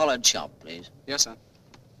View, Pollard shop, please. Yes, sir.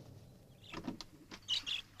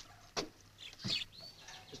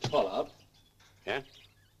 Mr. Pollard? Yeah?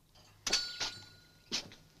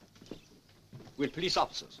 We're police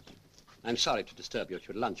officers. I'm sorry to disturb you at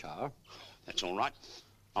your lunch hour. That's all right.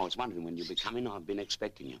 I was wondering when you'd be coming. I've been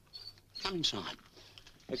expecting you. Come inside.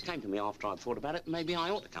 It came to me after I'd thought about it. Maybe I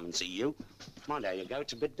ought to come and see you. Mind how you go.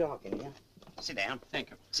 It's a bit dark in here. Sit down. Thank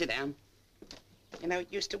you. Sit down. You know, it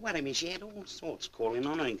used to worry me. She had all sorts calling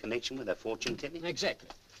on her in connection with her fortune telling. Exactly.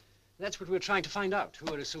 That's what we're trying to find out,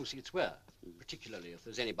 who her associates were, particularly if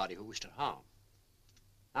there's anybody who wished her harm.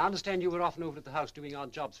 I understand you were often over at the house doing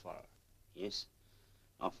odd jobs for her. Yes,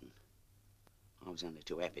 often. I was only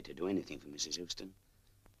too happy to do anything for Mrs. Houston.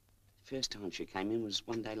 The first time she came in was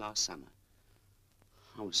one day last summer.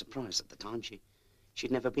 I was surprised at the time.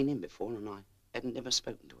 She'd never been in before, and I hadn't ever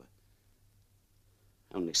spoken to her.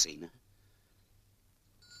 Only seen her.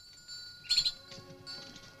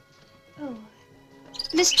 Oh,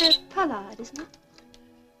 Mr. Pollard, isn't it?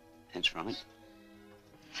 That's right.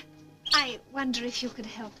 I wonder if you could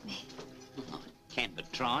help me. Oh, I can't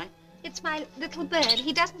but try. It's my little bird.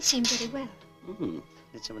 He doesn't seem very well.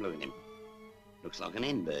 Let's have a look at him. Looks like an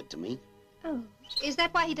hen bird to me. Oh, is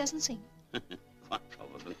that why he doesn't sing? Quite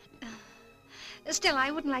probably. Still,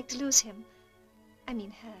 I wouldn't like to lose him. I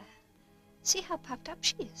mean her. See how puffed up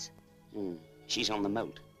she is. She's on the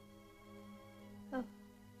moat. Oh.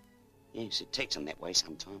 Yes, it takes them that way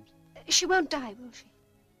sometimes. She won't die, will she?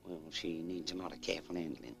 Well, she needs a lot of careful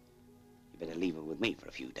handling. You better leave her with me for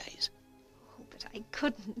a few days. Oh, but I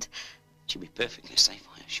couldn't. She'll be perfectly safe,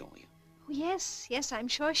 I assure you. Oh, yes, I'm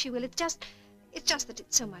sure she will. It's just that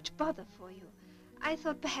it's so much bother for you. I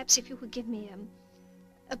thought perhaps if you could give me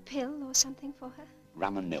a pill or something for her.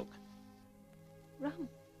 Rum and milk. Rum?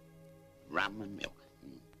 Rum and milk.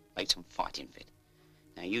 Made some fighting fit.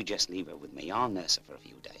 Now, you just leave her with me. I'll nurse her for a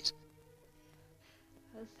few days.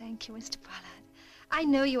 Oh, thank you, Mr. Pollard. I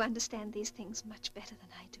know you understand these things much better than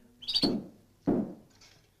I do.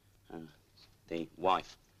 The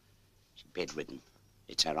wife. She's bedridden.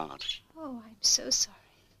 It's her heart. Oh, I'm so sorry.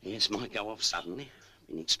 Yes, might go off suddenly.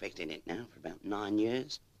 Been expecting it now for about 9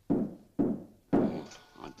 years. Oh,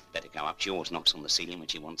 I'd better go up. She always knocks on the ceiling when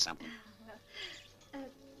she wants something.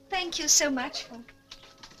 Thank you so much for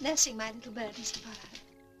nursing my little bird, Mr. Pollard.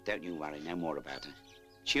 Don't you worry no more about her.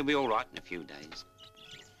 She'll be all right in a few days.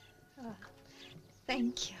 Oh,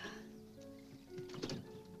 thank you.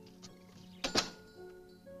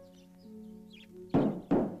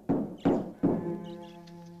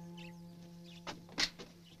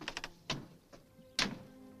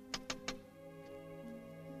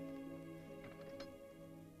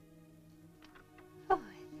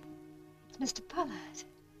 Mr. Pollard.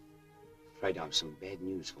 Afraid I've some bad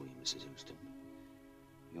news for you, Mrs. Houston.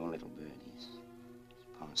 Your little bird is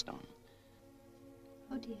passed on.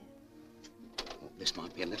 Oh, dear. Well, this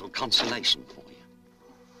might be a little consolation for you.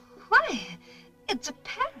 Why? It's a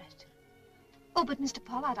parrot. Oh, but Mr.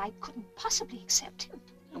 Pollard, I couldn't possibly accept him.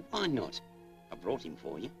 Now, why not? I brought him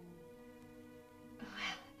for you. Well,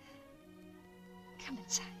 come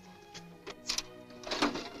inside.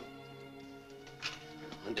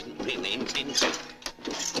 I didn't really intend to.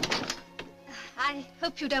 I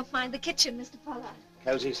hope you don't mind the kitchen, Mr. Pollard.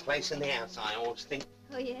 Coziest place in the house, I always think.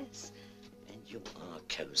 Oh, yes. And you are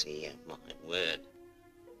cozy, my word.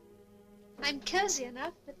 I'm cozy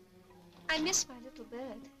enough, but I miss my little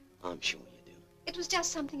bird. I'm sure you do. It was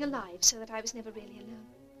just something alive, so that I was never really alone.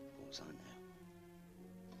 Of course I know.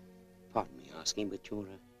 Pardon me asking, but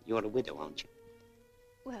you're a widow, aren't you?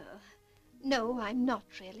 Well, no, I'm not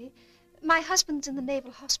really. My husband's in the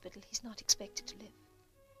Naval Hospital. He's not expected to live.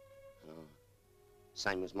 Oh.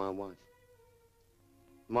 Same as my wife.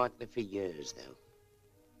 Might live for years, though.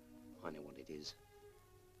 I know what it is.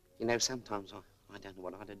 You know, sometimes I don't know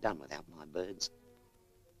what I'd have done without my birds.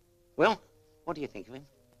 Well, what do you think of him?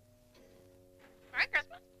 Merry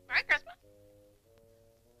Christmas. Merry Christmas.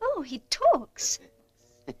 Oh, he talks.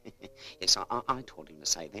 Yes, I taught him to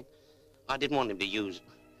say that. I didn't want him to use,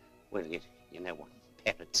 well, you know what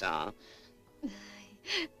parrots are.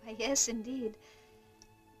 Why, yes, indeed.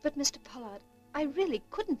 But, Mr. Pollard, I really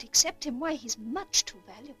couldn't accept him. Why, he's much too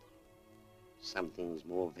valuable. Something's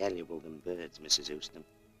more valuable than birds, Mrs. Houston.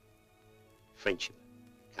 Friendship,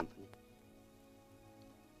 company.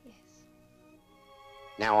 Yes.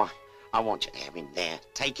 Now, I want you to have him there.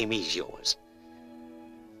 Take him, he's yours.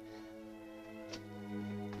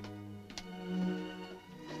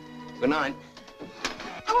 Good night.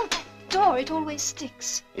 Oh, that door, it always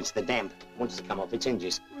sticks. It's the damp. Wants to come off its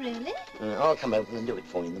hinges. Really? I'll come over and do it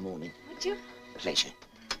for you in the morning. Would you? Pleasure.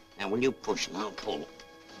 Now, will you push and I'll pull?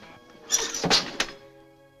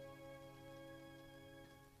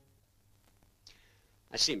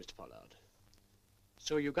 I see, Mr. Pollard.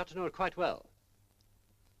 So you got to know her quite well?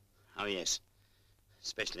 Oh, yes.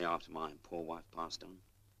 Especially after my poor wife passed on.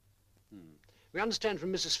 We understand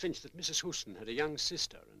from Mrs. Finch that Mrs. Houston had a young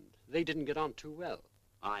sister, and they didn't get on too well.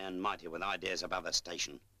 High and mighty with ideas above her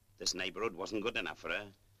station. This neighborhood wasn't good enough for her.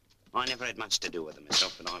 I never had much to do with her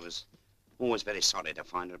myself, but I was always very sorry to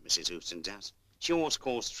find her at Mrs. Houston's house. She always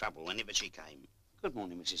caused trouble whenever she came. Good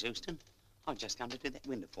morning, Mrs. Houston. I've just come to do that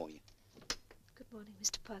window for you. Good morning,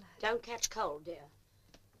 Mr. Pollard. Don't catch cold, dear.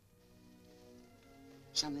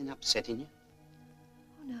 Something upsetting you?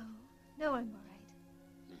 Oh, no. No, I'm all right.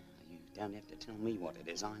 You don't have to tell me what it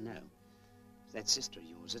is, I know. It's that sister of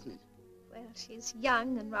yours, isn't it? Well, she's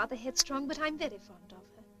young and rather headstrong, but I'm very fond of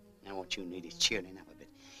her. Now what you need is cheering up a bit.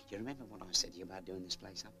 You remember what I said to you about doing this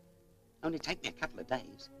place up? Only take me a couple of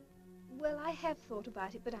days. Well, I have thought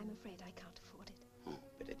about it, but I'm afraid I can't afford it. Oh,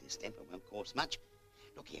 but a distemper won't cost much.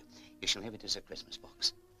 Look here, you shall have it as a Christmas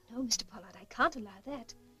box. No, Mr. Pollard, I can't allow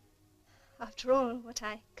that. After all, what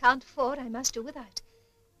I can't afford, I must do without.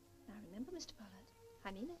 Now, remember, Mr. Pollard,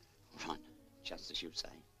 I mean it. Right, just as you say.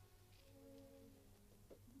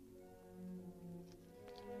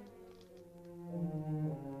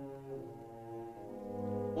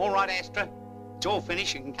 All right, Astra. It's all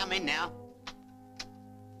finished. You can come in now.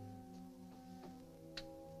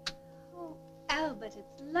 Oh, Albert,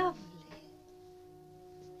 it's lovely.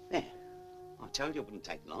 There. I told you it wouldn't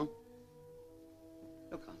take long.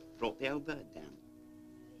 Look, I brought the old bird down.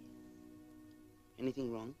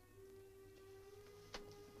 Anything wrong?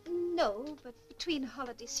 No, but between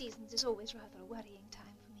holiday seasons is always rather a worrying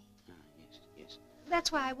time for me. Ah, yes, yes.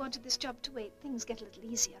 That's why I wanted this job to wait. Things get a little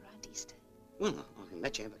easier around Easter. Well, I can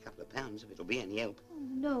let you have a couple of pounds if it'll be any help. Oh,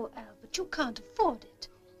 no, Albert, you can't afford it.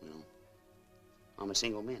 Well, I'm a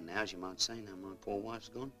single man now, as you might say, now my poor wife's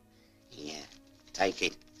gone. Yeah, take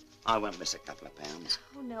it. I won't miss a couple of pounds.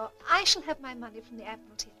 Oh, no, I shall have my money from the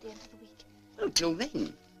Admiralty at the end of the week. Oh, till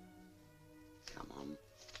then. Come on.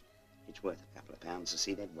 It's worth a couple of pounds to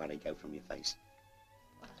see that worry go from your face.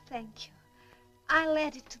 Well, thank you. I'll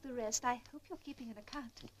add it to the rest. I hope you're keeping an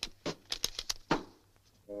account.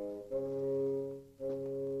 Oh,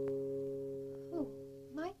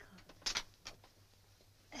 Michael.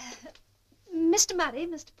 Mr. Murray,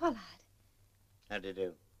 Mr. Pollard. How do you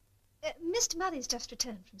do? Mr. Murray's just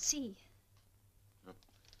returned from sea. Oh.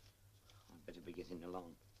 I'd better be getting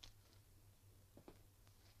along.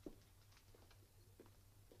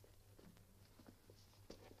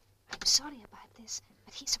 I'm sorry about this,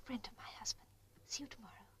 but he's a friend of my husband. See you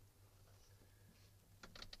tomorrow.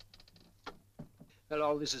 Well,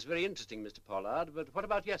 all this is very interesting, Mr. Pollard, but what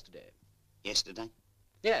about yesterday? Yesterday?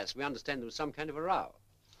 Yes, we understand there was some kind of a row.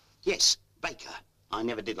 Yes, Baker. I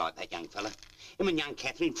never did like that young fella. Him and young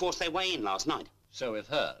Catherine forced their way in last night. So we've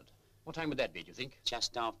heard. What time would that be, do you think?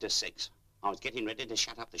 Just after 6. I was getting ready to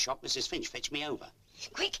shut up the shop. Mrs. Finch fetched me over.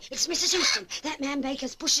 Quick, it's Mrs. Houston. That man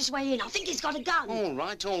Baker's pushed his way in. I think he's got a gun. All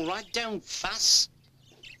right, don't fuss.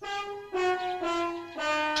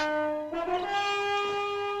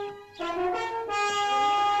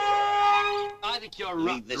 I think you're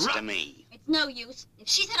Leave this to me. It's no use. If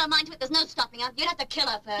she's had her mind to it, there's no stopping her. You'd have to kill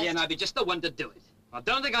her first. Yeah, and I'd be just the one to do it. I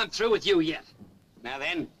don't think I'm through with you yet. Now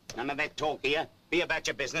then, none of that talk here. Be about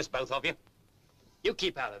your business, both of you. You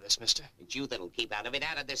keep out of this, mister. It's you that'll keep out of it,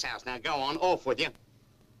 out of this house. Now go on, off with you.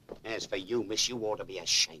 As for you, miss, you ought to be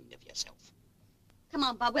ashamed of yourself. Come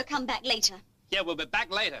on, Bob. We'll come back later. Yeah, we'll be back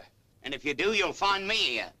later. And if you do, you'll find me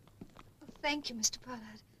here. Oh, thank you, Mr.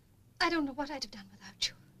 Pollard. I don't know what I'd have done without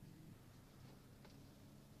you.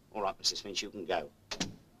 All right, Mrs. Finch, you can go.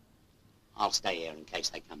 I'll stay here in case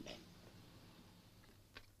they come back.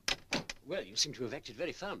 Well, you seem to have acted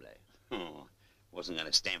very firmly. Oh, wasn't going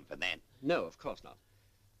to stand for that. No, of course not.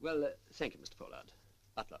 Well, thank you, Mr. Pollard.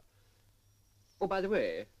 Butler. Oh, by the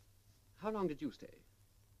way, how long did you stay?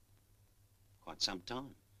 Quite some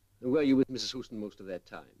time. Were you with Mrs. Houston most of that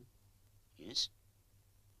time? Yes.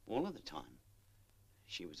 All of the time.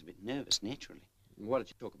 She was a bit nervous, naturally. What did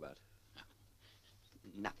you talk about?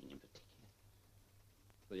 Nothing in particular.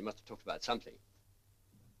 Well, you must have talked about something.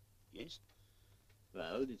 Yes?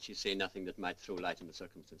 Well, did she say nothing that might throw light on the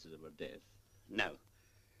circumstances of her death? No.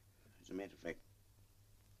 As a matter of fact,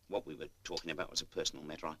 what we were talking about was a personal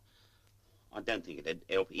matter. I don't think it'd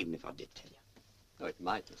help even if I did tell you. Oh, it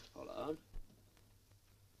might, Mr. Pollard.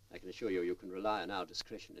 I can assure you, you can rely on our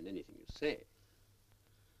discretion in anything you say.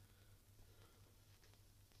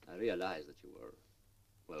 I realize that you were,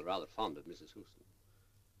 well, rather fond of Mrs. Houston.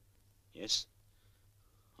 Yes,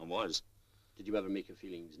 I was. Did you ever make your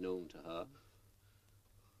feelings known to her?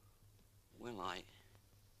 Well,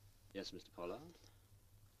 Yes, Mr. Pollard?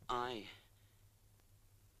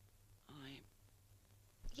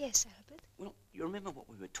 Yes, Albert. Well, you remember what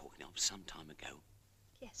we were talking of some time ago?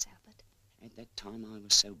 Yes, Albert. At that time, I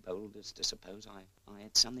was so bold as to suppose I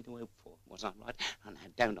had something to hope for. Was I right? And now,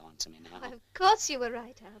 don't answer me now. Of course you were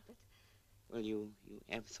right, Albert. Well, you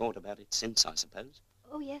have thought about it since, I suppose?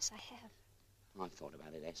 Oh, yes, I have. I've thought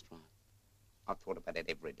about it, Esther. I've thought about it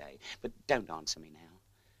every day. But don't answer me now.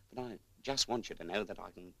 But I just want you to know that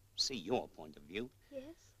I can see your point of view.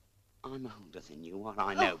 Yes? I'm older than you are,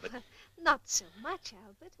 I know, but... Not so much,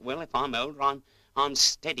 Albert. Well, if I'm older, I'm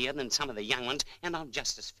steadier than some of the young ones, and I'm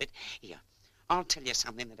just as fit. Here, I'll tell you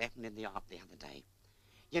something that happened in the Ark the other day.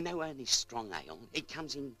 You know, only strong ale, it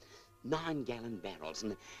comes in 9-gallon barrels,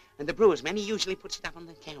 and the brewer's man, he usually puts it up on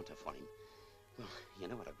the counter for him. Well, you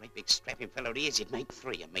know what a great big strapping fellow he is. He'd make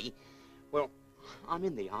 3 of me. Well, I'm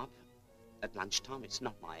in the Ark at lunchtime. It's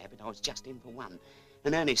not my habit. I was just in for 1.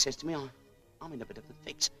 And Ernie says to me, I'm in a bit of a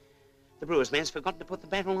fix. The brewer's man's forgotten to put the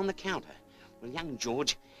barrel on the counter. Well, young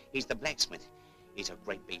George, he's the blacksmith. He's a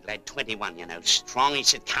great big lad, 21, you know, strong. He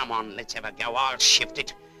said, come on, let's have a go. I'll shift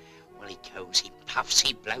it. Well, he goes, he puffs,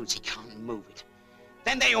 he blows, he can't move it.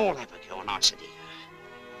 Then they all have a go, and I said, here,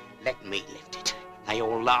 let me lift it. They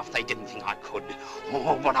all laughed. They didn't think I could.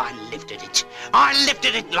 Oh, but I lifted it. I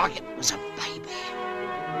lifted it like it was a baby.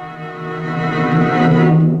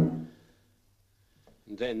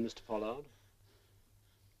 And then, Mr. Pollard?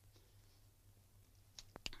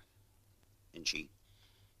 And she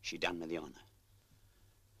done me the honor.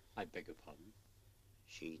 I beg your pardon?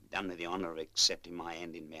 She done me the honor of accepting my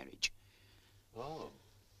hand in marriage. Oh.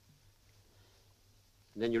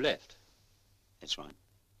 And then you left? That's right.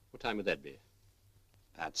 What time would that be?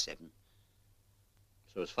 About 7.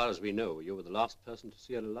 So as far as we know, you were the last person to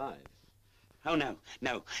see her alive. Oh, no.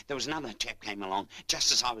 There was another chap came along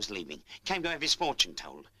just as I was leaving. Came to have his fortune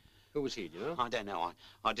told. Who was he, do you know? I don't know.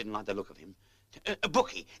 I didn't like the look of him. A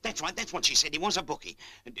bookie. That's right. That's what she said. He was a bookie.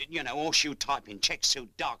 You know, horseshoe type in check suit,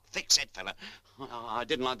 dark, thick-set fella. I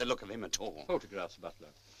didn't like the look of him at all. Photographs, Butler.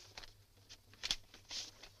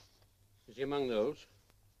 Is he among those?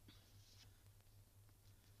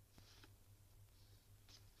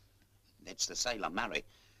 That's the sailor, Murray.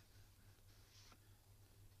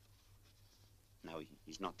 No,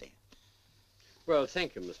 he's not there. Well,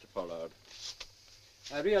 thank you, Mr. Pollard.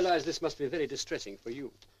 I realize this must be very distressing for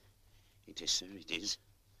you. It is, sir, it is.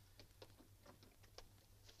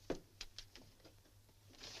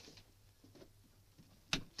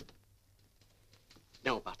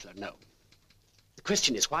 No, Butler, no. The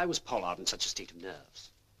question is, why was Pollard in such a state of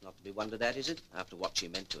nerves? Not to be wondered at, is it? After what she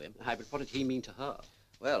meant to him. Aye, but what did he mean to her?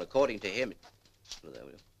 Well, according to him... Well, there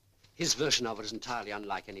we go. His version of it is entirely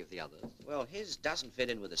unlike any of the others. Well, his doesn't fit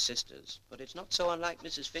in with the sisters, but it's not so unlike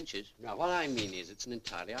Mrs. Finch's. Now, what I mean is it's an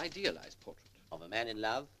entirely idealized portrait. Of a man in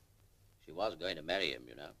love? She was going to marry him,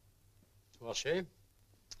 you know. Was she?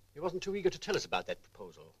 He wasn't too eager to tell us about that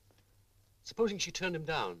proposal. Supposing she turned him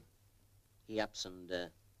down? He ups and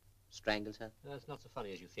strangles her? That's not so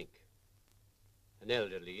funny as you think. An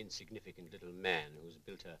elderly, insignificant little man who's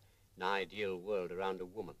built an ideal world around a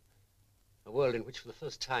woman. A world in which for the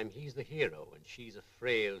first time he's the hero and she's a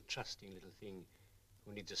frail, trusting little thing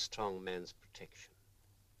who needs a strong man's protection.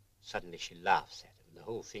 Suddenly she laughs at him and the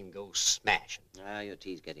whole thing goes smash. Ah, your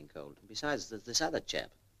tea's getting cold. Besides, there's this other chap,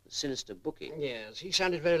 the sinister bookie. Yes, he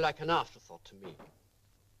sounded very like an afterthought to me.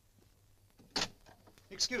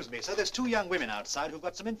 Excuse me, sir. There's 2 young women outside who've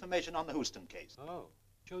got some information on the Houston case. Oh,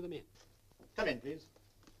 show them in. Come in, please.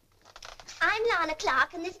 I'm Lana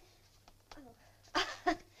Clark, and this...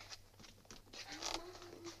 Oh.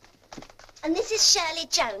 And this is Shirley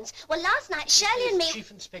Jones. Well, last night Shirley and me... Chief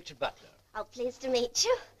Inspector Butler. Oh, pleased to meet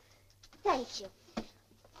you. Thank you.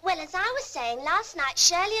 Well, as I was saying, last night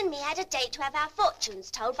Shirley and me had a date to have our fortunes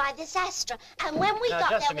told by this Astra. And when we got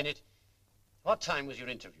Just there... a minute. What time was your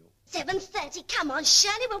interview? 7:30. Come on,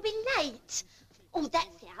 Shirley, we'll be late. Oh,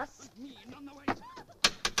 that's the house.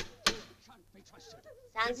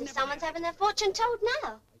 Sounds as if someone's having their fortune told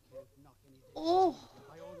now. Oh.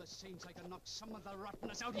 By all the saints, I can knock some of the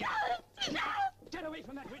rottenness out of you. Get away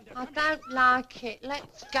from that window. I don't like it.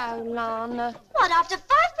 Let's go, Lana. What, after 5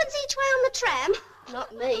 pence each way on the tram?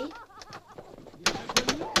 Not me.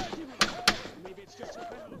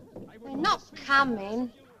 They're not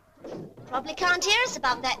coming. Probably can't hear us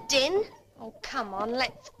above that din. Oh, come on,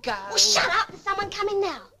 let's go. Oh, shut up. There's someone coming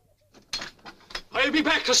now. I'll be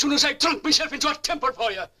back as soon as I've drunk myself into a temper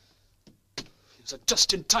for you. You're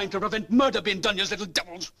just in time to prevent murder being done, you little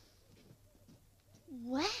devils.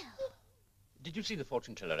 Well. Did you see the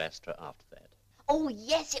fortune teller Astra after that? Oh,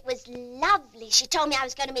 yes, it was lovely. She told me I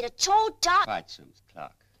was going to meet a tall, dark... Quite so, Miss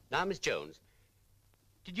Clark. Now, Miss Jones,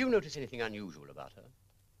 did you notice anything unusual about her?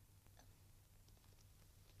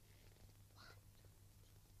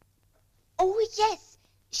 Oh, yes.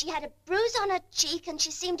 She had a bruise on her cheek and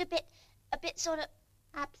she seemed a bit sort of...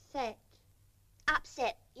 Upset.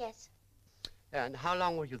 Upset, yes. And how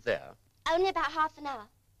long were you there? Only about half an hour.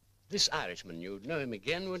 This Irishman, you'd know him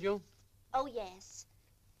again, would you? Oh, yes.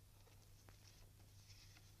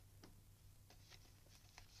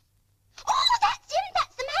 Oh, that's him.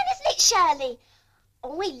 That's the man, isn't it, Shirley?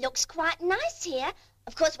 Oh, he looks quite nice here.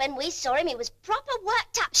 Of course, when we saw him, he was proper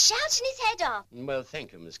worked up, shouting his head off. Well,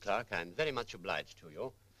 thank you, Miss Clark. I'm very much obliged to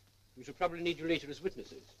you. We shall probably need you later as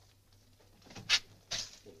witnesses.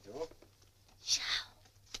 There you go. Ciao.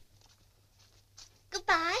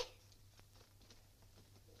 Goodbye.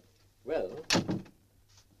 Well,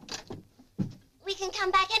 we can come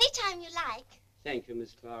back any time you like. thank you,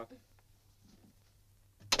 Miss Clark.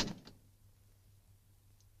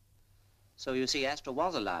 So you see, Astra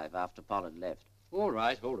was alive after Paul had left. All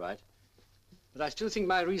right, all right. But I still think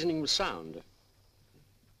my reasoning was sound.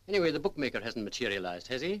 Anyway, the bookmaker hasn't materialized,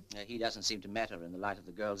 has he? He doesn't seem to matter in the light of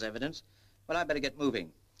the girl's evidence. Well, I'd better get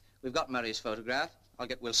moving. We've got Murray's photograph. I'll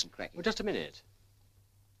get Wilson cracking. Well, just a minute.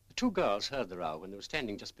 The two girls heard the row when they were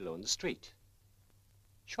standing just below in the street.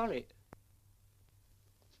 Surely...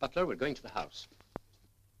 Butler, we're going to the house.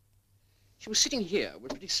 She was sitting here. We're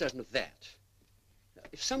pretty certain of that. Now,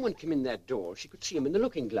 if someone came in that door, she could see him in the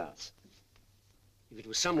looking glass. If it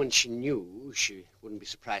was someone she knew, she wouldn't be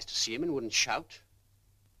surprised to see him and wouldn't shout.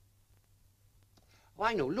 Oh,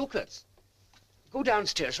 I know. Lucas, go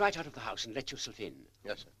downstairs right out of the house and let yourself in.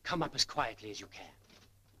 Yes, sir. Come up as quietly as you can.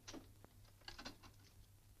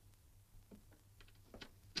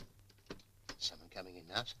 Someone coming in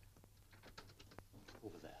now, sir?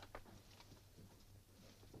 Over there.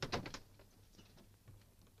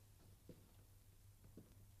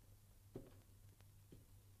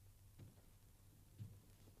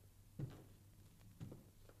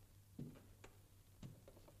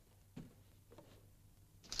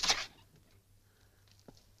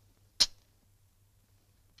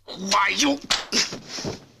 Why, you...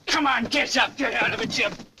 Come on, get up. Get out of it,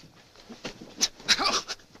 Jim.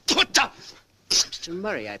 What the... Mr.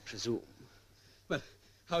 Murray, I presume. Well,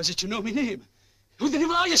 how is it you know my name? Who the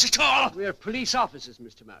devil are you at all? We're police officers,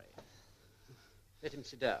 Mr. Murray. Let him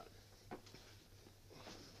sit down.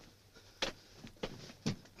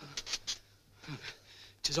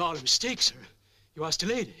 Tis all a mistake, sir. You asked a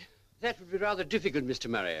lady. That would be rather difficult, Mr.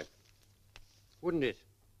 Murray. Wouldn't it?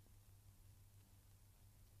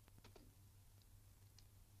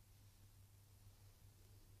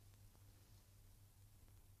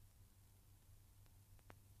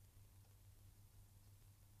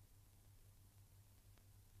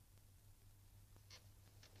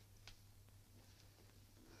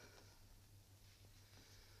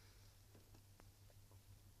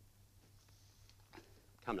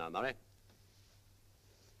 Come now, Murray.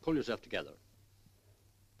 Pull yourself together.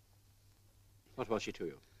 What was she to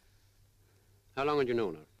you? How long had you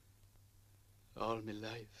known her? All my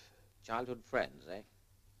life. Childhood friends, eh?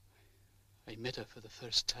 I met her for the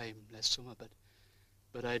first time last summer,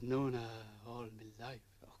 but I'd known her all my life.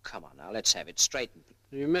 Oh, come on now, let's have it straight.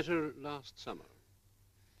 You met her last summer?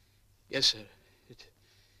 Yes, sir.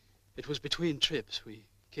 It was between trips. We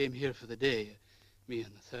came here for the day, me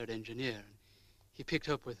and the third engineer. And he picked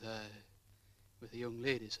up with a young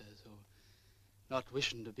lady, sir, so not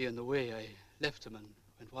wishing to be in the way, I left him and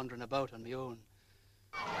went wandering about on my own.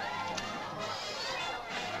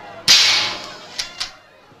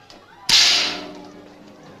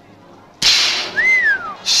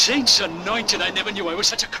 Saints anointed, I never knew I was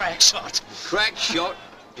such a crack shot. Crack shot?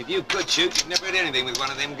 If you could shoot, you'd never hit anything with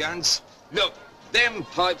one of them guns. Look, them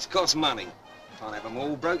pipes cost money. Can't have them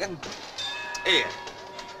all broken. Here.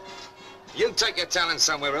 You take your talent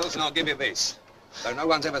somewhere else and I'll give you this. Though no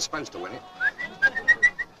one's ever supposed to win it.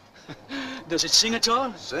 Does it sing at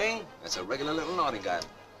all? Sing? That's a regular little nightingale.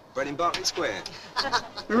 Bred in Berkeley Square.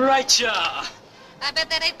 Right, ya. I bet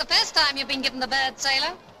that ain't the first time you've been given the bird,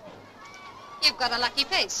 sailor. You've got a lucky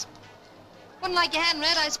face. Wouldn't like your hand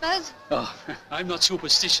read, I suppose? Oh, I'm not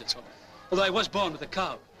superstitious, although I was born with a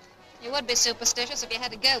cow. You would be superstitious if you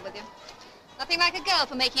had a girl with you. Nothing like a girl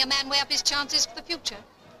for making a man weigh up his chances for the future.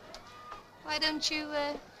 Why don't you,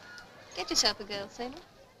 get yourself a girl, sailor?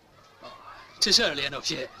 Oh, 'tis early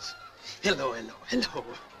enough yet. Hello, hello, hello.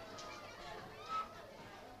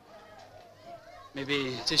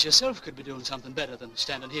 Maybe 'tis yourself could be doing something better than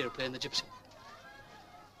standing here playing the gypsy.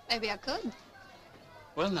 Maybe I could.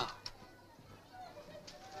 Well, now.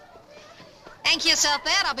 Anchor yourself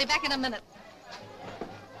there. I'll be back in a minute.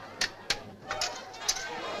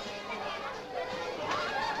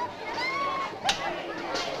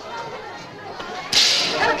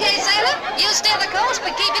 Okay, sailor. You steer the course,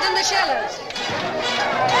 but keep it in the shallows.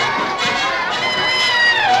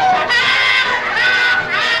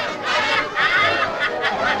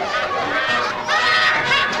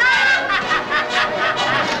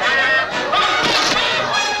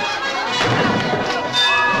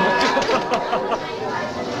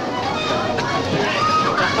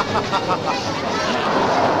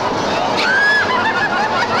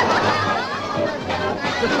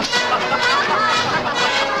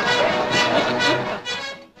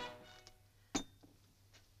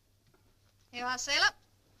 You are, sailor?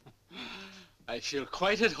 I feel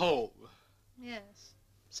quite at home. Yes,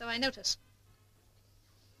 so I notice.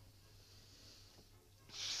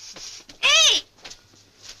 Hey!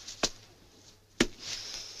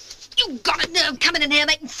 You got a nerve coming in here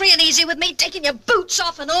making free and easy with me, taking your boots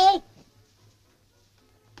off and all.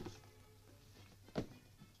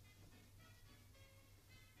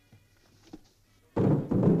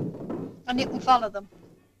 And you can follow them.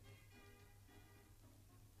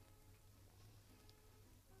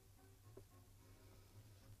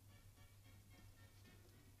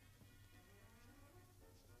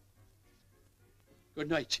 Good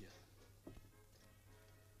night to you.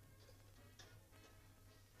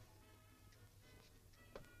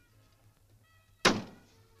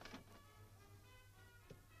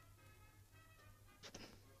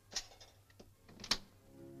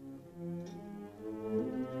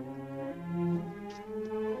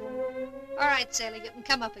 All right, sailor, you can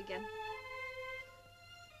come up again.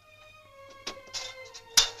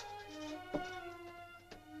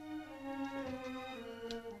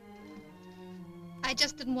 I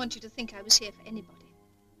just didn't want you to think I was here for anybody.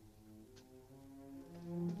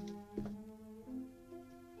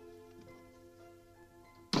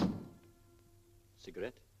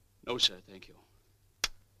 Cigarette? No, sir, thank you.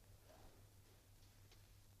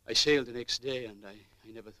 I sailed the next day, and I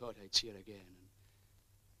never thought I'd see her again.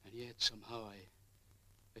 And yet, somehow,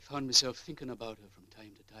 I found myself thinking about her from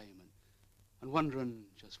time to time, and wondering,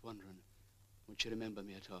 just wondering, would she remember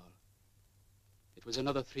me at all? It was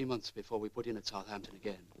another 3 months before we put in at Southampton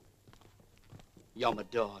again. Yom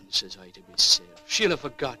dawn, says I to myself. She'll have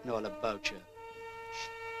forgotten all about you.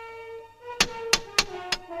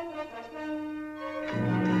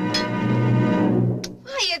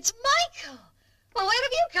 Why, it's Michael! Well, where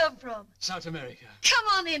have you come from? South America. Come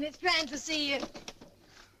on in, it's grand to see you.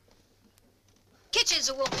 Kitchen's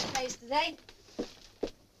a woman's place today.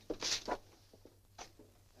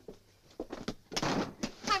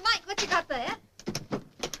 Hi, Mike, what you got there?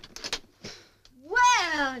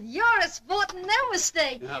 Well, you're a sport and no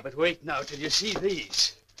mistake. Yeah, but wait now till you see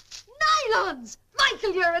these. Nylons!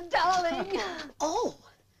 Michael, you're a darling. Oh.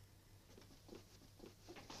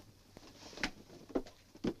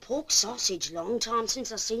 Pork sausage, long time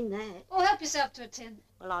since I've seen that. Oh, help yourself to a tin.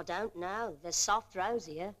 Well, I don't know. There's soft roes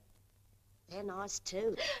here. They're nice,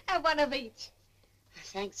 too. Have one of each.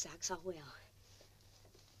 Thanks, Sachs, I will.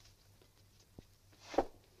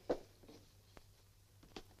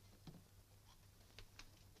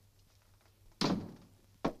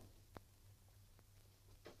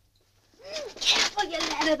 Careful, you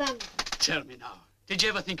ladder them. Tell me now, did you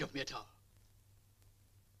ever think of me at all?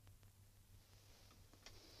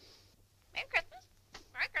 Merry Christmas.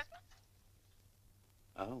 Merry Christmas.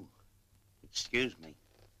 Oh, excuse me.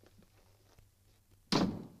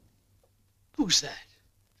 Who's that?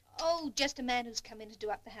 Oh, just a man who's come in to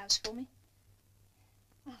do up the house for me.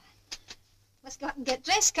 Oh, must go out and get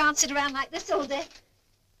dressed. Can't sit around like this all day.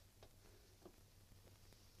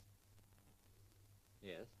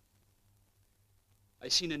 Yes? I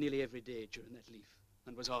seen her nearly every day during that leave,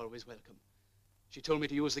 and was always welcome. She told me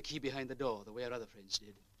to use the key behind the door, the way her other friends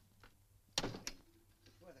did.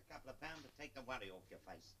 It's worth a couple of pounds to take the worry off your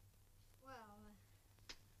face. Well,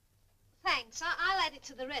 thanks. I'll add it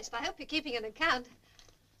to the rest. I hope you're keeping an account.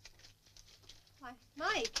 Why,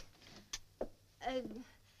 Mike.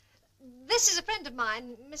 This is a friend of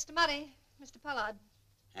mine, Mr. Murray, Mr. Pollard.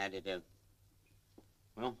 How do you do?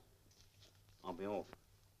 Well, I'll be off.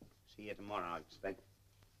 See you tomorrow, I expect.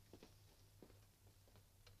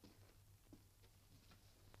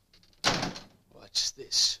 What's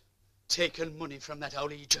this? Taking money from that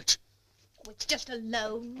old Egypt. Oh, it's just a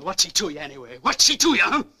loan. What's he to you anyway? What's he to you,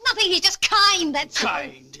 huh? Nothing, he's just kind, that's all.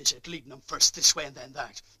 Kind, is it? Leading him first this way and then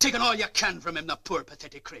that. Taking all you can from him, the poor,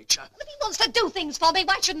 pathetic creature. If he wants to do things for me,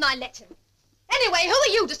 why shouldn't I let him? Anyway, who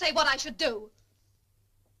are you to say what I should do?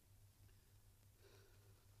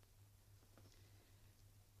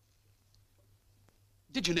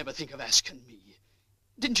 Did you never think of asking me?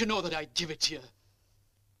 Didn't you know that I'd give it to you?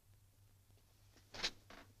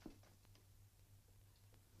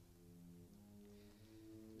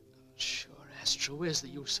 Sure, Astro, where's the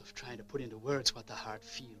use of trying to put into words what the heart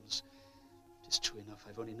feels? It's true enough,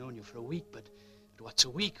 I've only known you for a week, but what's a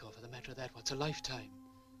week, or for the matter of that, what's a lifetime?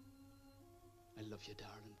 I love you,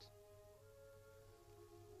 darling.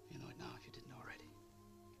 You know it now if you didn't already.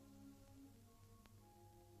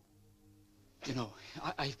 You know,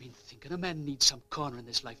 I've been thinking a man needs some corner in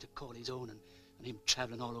this life to call his own, and him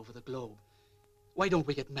traveling all over the globe. Why don't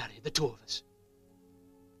we get married, the two of us?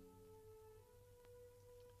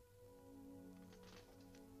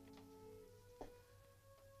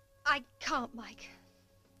 I can't, Mike.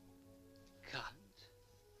 Can't?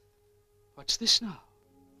 What's this now?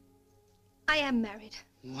 I am married.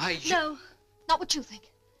 Why, No, not what you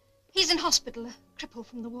think. He's in hospital, a cripple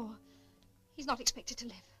from the war. He's not expected to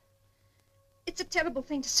live. It's a terrible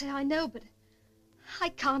thing to say, I know, but I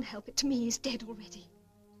can't help it. To me, he's dead already.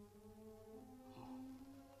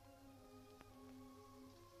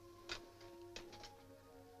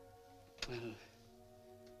 Well,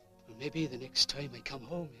 maybe the next time I come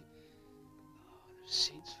home, oh, the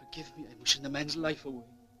saints forgive me, I'm wishing the man's life away.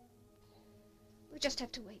 We just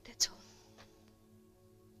have to wait, that's all.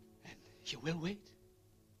 And you will wait?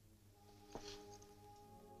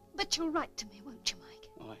 But you'll write to me, won't you, Mike?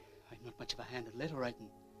 Oh, I'm not much of a hand at letter writing.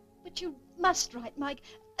 But you must write, Mike.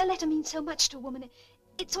 A letter means so much to a woman.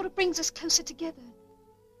 It sort of brings us closer together.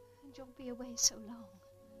 And you'll be away so long.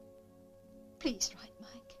 Please write,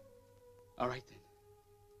 Mike. All right, then.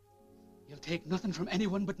 You'll take nothing from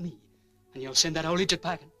anyone but me, and you'll send that old idiot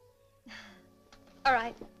packing. All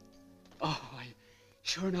right. Oh,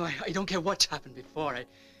 sure now, I don't care what's happened before.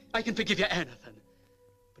 I can forgive you anything.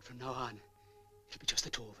 But from now on, it'll be just the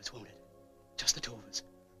two of us, won't it? Just the two of us.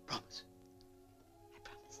 Promise. I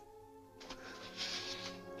promise.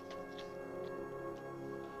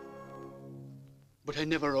 But I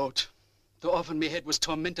never wrote. Though often my head was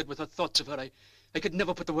tormented with the thoughts of her, I could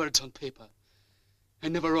never put the words on paper. I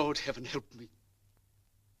never wrote, heaven help me.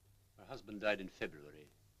 Her husband died in February.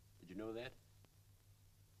 Did you know that?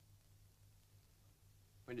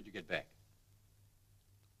 When did you get back?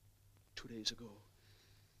 2 days ago.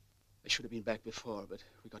 I should have been back before, but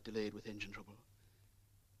we got delayed with engine trouble.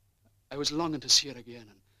 I was longing to see her again,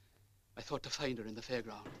 and I thought to find her in the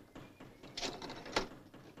fairground.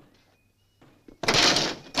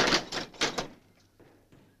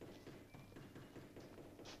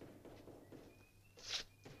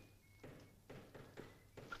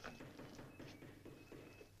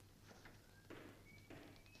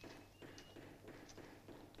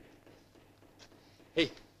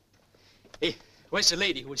 Hey, where's the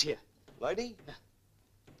lady who was here? Lady? Yeah.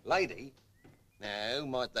 Lady? Now, who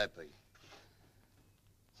might that be?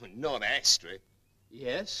 Not Astrid.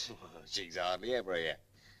 Yes? Oh, she's hardly ever here.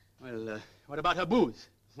 Well, what about her booth?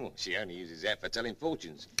 Oh, she only uses that for telling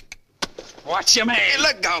fortunes. What you mean? Hey,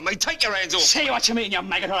 let go of me. Take your hands off. Say what you mean, you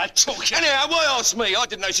maggot, or I'll choke you. Anyhow, why ask me? I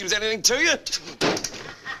didn't know she was anything to you.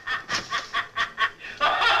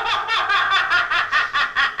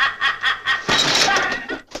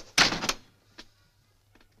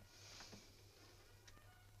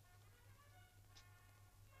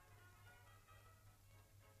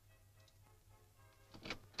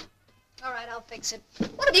 All right, I'll fix it.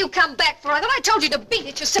 What have you come back for? I thought I told you to beat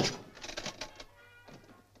it yourself.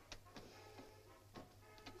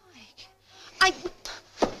 Mike, I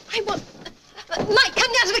want... Mike,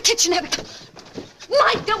 come down to the kitchen, Evan.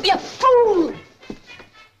 Mike, don't be a fool.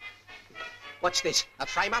 What's this, a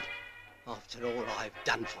frame-up? After all I've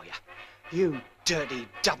done for you. You dirty,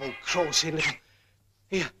 double-crossing little...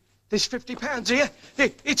 Here, There's £50 here.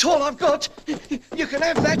 It's all I've got. You can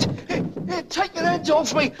have that. Take your hands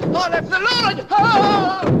off me. I'll have the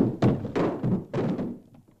lot.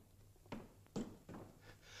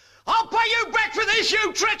 I'll pay you back for this,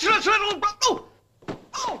 you treacherous little... Oh!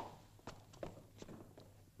 Oh!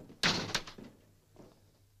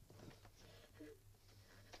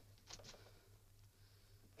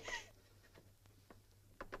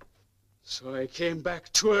 So I came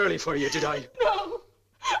back too early for you, did I? No,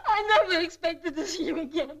 I never expected to see you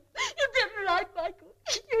again. You did right, Michael.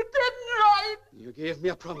 You did right. You gave me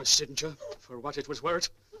a promise, didn't you? For what it was worth.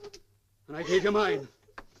 And I gave you mine.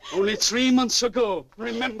 Only 3 months ago,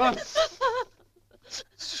 remember?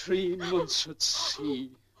 3 months at sea,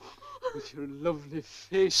 with your lovely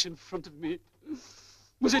face in front of me.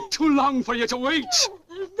 Was it too long for you to wait?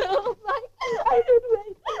 No, Mike, I did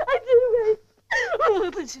wait. I did wait. Oh,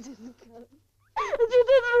 but you didn't come. You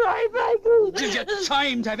did right, Michael. Did you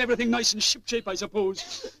time to have everything nice and shipshape, I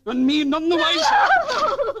suppose? And me none the wiser?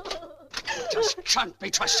 Just can't be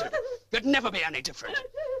trusted. You'd never be any different.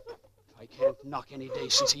 If I can't knock any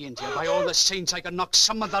decency into you, by all the saints, I can knock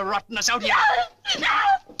some of the rottenness out of you.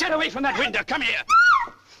 Get away from that window. Come here.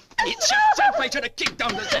 It's yourself I should have kicked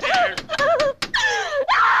down the stairs.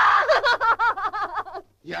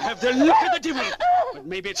 You have the look of the devil, but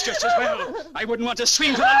maybe it's just as well. I wouldn't want to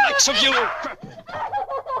swing for the likes of you.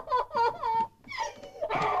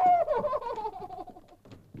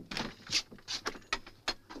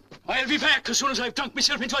 I'll be back as soon as I've dunked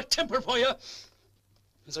myself into a temper for you.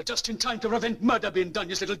 Is it just in time to prevent murder being done,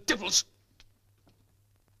 you little devils?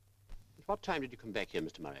 At what time did you come back here,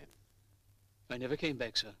 Mr. Murray? I never came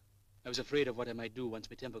back, sir. I was afraid of what I might do once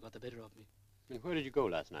my temper got the better of me. And where did you go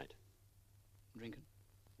last night? Drinking.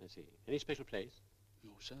 I see. Any special place?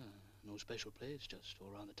 No, sir. No special place, just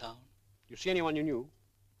all around the town. You see anyone you knew?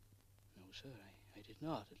 No, sir. I did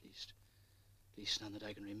not, at least. At least none that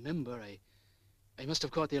I can remember. I must have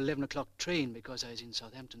caught the 11 o'clock train because I was in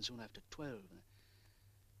Southampton soon after 12.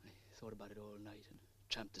 I thought about it all night and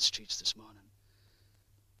tramped the streets this morning.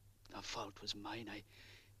 The fault was mine.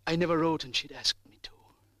 I never wrote and she'd asked me to.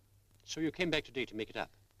 So you came back today to make it up?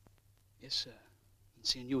 Yes, sir. And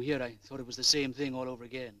seeing you here, I thought it was the same thing all over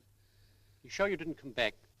again. You sure you didn't come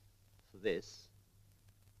back for this?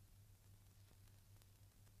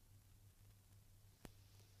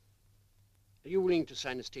 Are you willing to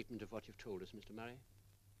sign a statement of what you've told us, Mr. Murray?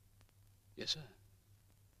 Yes, sir.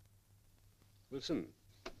 Wilson,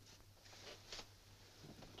 do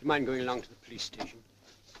you mind going along to the police station?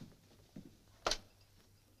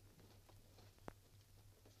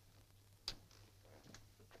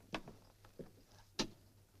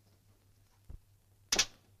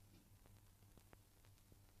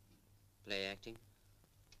 Play acting?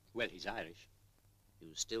 Well, he's Irish.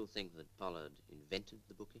 You still think that Pollard invented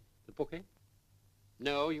the bookie? The bookie?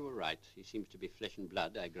 No, you were right. He seems to be flesh and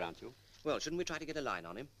blood, I grant you. Well, shouldn't we try to get a line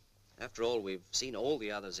on him? After all, we've seen all the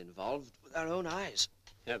others involved with our own eyes.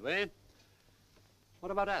 Have we?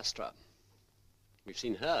 What about Astra? We've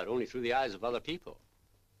seen her only through the eyes of other people.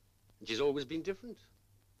 And she's always been different.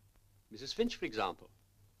 Mrs. Finch, for example.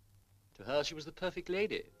 To her, she was the perfect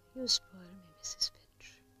lady. You spoil me, Mrs. Finch.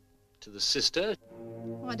 To the sister,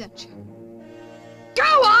 Why don't you? Go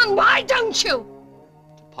on, why don't you?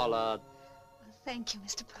 to Pollard, Well, thank you,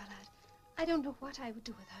 Mr. Pollard. I don't know what I would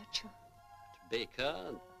do without you. to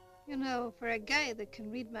Baker, You know, for a guy that can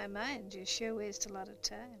read my mind, you sure waste a lot of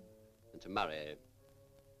time. and to Murray.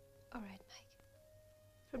 All right, Mike.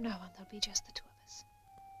 From now on, there'll be just the two of us.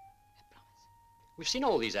 We've seen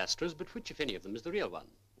all these Astras, but which, if any of them, is the real one?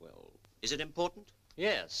 Well, is it important?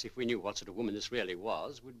 Yes, if we knew what sort of woman this really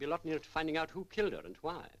was, we'd be a lot nearer to finding out who killed her and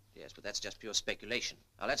why. Yes, but that's just pure speculation.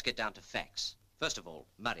 Now, let's get down to facts. First of all,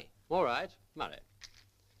 Murray. All right, Murray.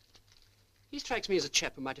 He strikes me as a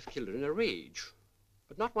chap who might have killed her in a rage,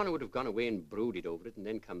 but not one who would have gone away and brooded over it and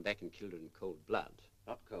then come back and killed her in cold blood.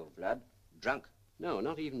 Not cold blood. Drunk. No,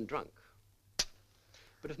 not even drunk.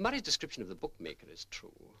 But if Murray's description of the bookmaker is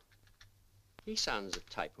true, he sounds the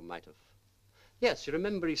type who might have... Yes, you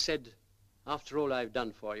remember he said, "After all I've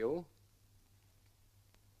done for you."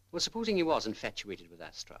 Well, supposing he was infatuated with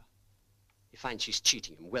Astra. He finds she's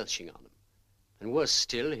cheating him, welching on him. And worse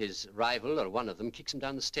still, his rival, or one of them, kicks him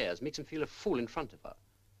down the stairs, makes him feel a fool in front of her.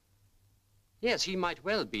 Yes, he might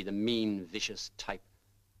well be the mean, vicious type.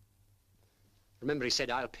 Remember he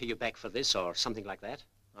said, "I'll pay you back for this," or something like that?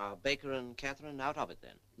 Are Baker and Catherine out of it,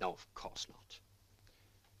 then? No, of course not.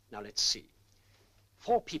 Now, let's see.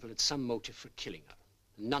 4 people had some motive for killing her.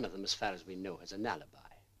 And none of them, as far as we know, has an alibi.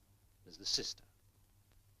 There's the sister.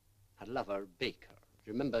 Her lover, Baker.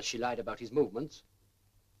 Remember, she lied about his movements.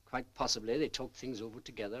 Quite possibly they talked things over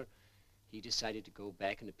together, He decided to go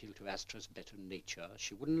back and appeal to Astra's better nature.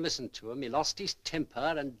 She wouldn't listen to him. He lost his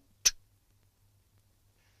temper and...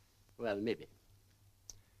 Well, maybe.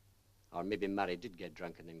 Or maybe Murray did get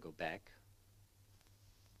drunk and then go back.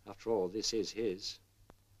 After all, this is his.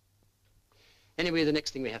 Anyway, the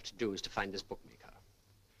next thing we have to do is to find this bookmaker.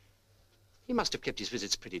 He must have kept his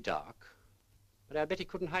visits pretty dark, but I bet he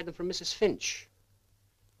couldn't hide them from Mrs. Finch.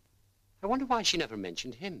 I wonder why she never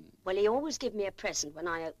mentioned him. Well, he always gave me a present when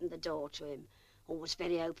I opened the door to him. Always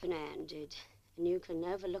very open-handed. And you can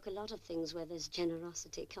overlook a lot of things where there's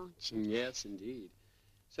generosity, can't you? Yes, indeed.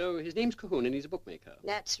 So his name's Cahoon and he's a bookmaker.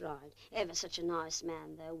 That's right. Ever such a nice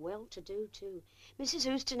man, though. Well-to-do, too. Mrs.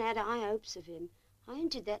 Houston had high hopes of him. I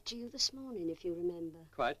hinted that to you this morning, if you remember.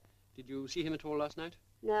 Quite. Did you see him at all last night?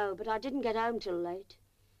 No, but I didn't get home till late.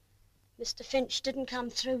 Mr. Finch didn't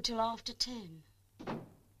come through till after 10.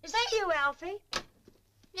 Is that you, Alfie?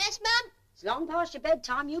 Yes, Mum? It's long past your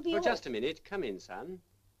bedtime. You be Oh, off. just a minute. Come in, son.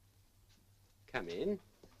 Come in.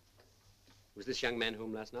 Was this young man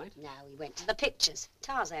home last night? No, he went to the pictures.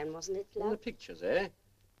 Tarzan, wasn't it, In love? the pictures, eh?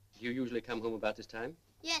 Do you usually come home about this time?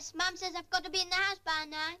 Yes, Mum says I've got to be in the house by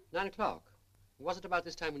 9. 9 o'clock. Was it about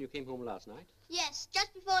this time when you came home last night? Yes,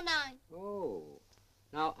 just before 9. Oh.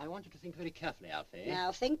 Now, I want you to think very carefully, Alfie.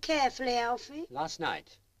 Now, think carefully, Alfie. Last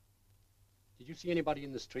night, did you see anybody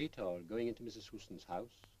in the street or going into Mrs. Houston's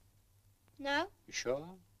house? No? You sure?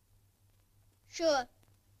 Sure.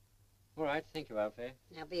 All right, thank you, Alfie.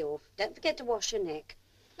 Now be off. Don't forget to wash your neck.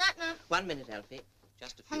 Night, Mum. 1 minute, Alfie.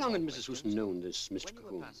 Just a few How long had more Mrs. questions. Houston known this Mr.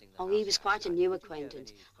 Cahoon? Oh, he was quite a new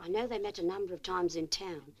acquaintance. I know they met a number of times in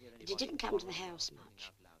town, but he didn't come to the house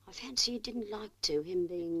much. I fancy he didn't like to, him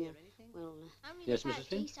being, well... Yes, Mrs. He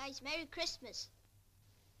Finch? says Merry Christmas.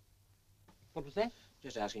 What was that?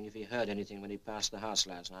 Just asking if he heard anything when he passed the house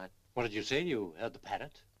last night. What did you say? You heard the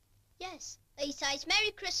parrot? Yes, he says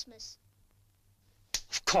Merry Christmas.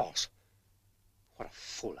 Of course. What a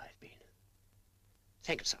fool I've been.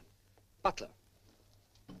 Thank you, son. Butler.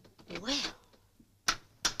 Well...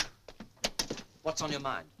 What's on your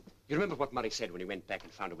mind? You remember what Murray said when he went back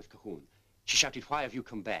and found her with Cahoon? She shouted, "Why have you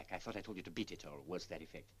come back? I thought I told you to beat it," or words to that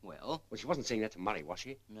effect. Well? Well, she wasn't saying that to Murray, was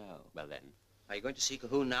she? No. Well, then. Are you going to see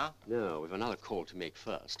Cahoon now? No, we've another call to make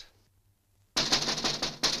first.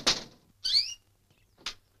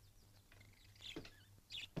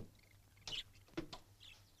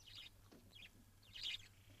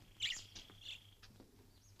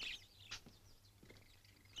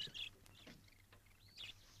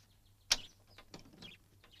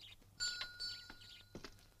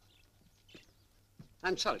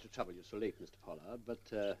 I'm sorry to trouble you so late, Mr. Pollard, but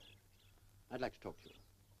I'd like to talk to you.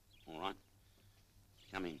 All right.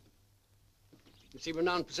 Come in. You see, we're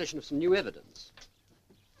now in possession of some new evidence.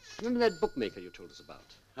 Remember that bookmaker you told us about?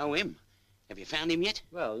 Oh, him? Have you found him yet?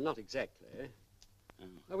 Well, not exactly. Oh.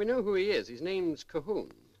 Well, we know who he is. His name's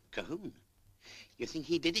Cahoon. Cahoon? You think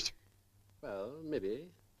he did it? Well, maybe.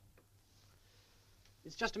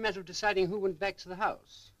 It's just a matter of deciding who went back to the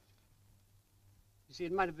house. You see,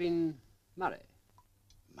 it might have been Murray.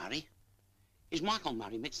 Murray? Is Michael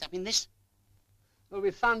Murray mixed up in this? Well,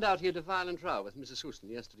 we found out he had a violent row with Mrs. Houston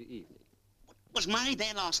yesterday evening. Was Murray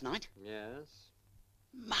there last night? Yes.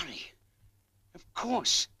 Murray? Of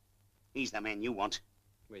course. He's the man you want.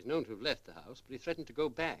 Well, he's known to have left the house, but he threatened to go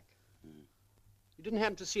back. You didn't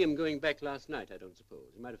happen to see him going back last night, I don't suppose.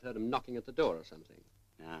 You might have heard him knocking at the door or something.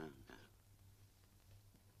 No, no.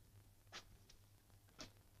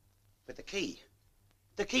 But the key.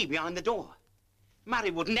 The key behind the door.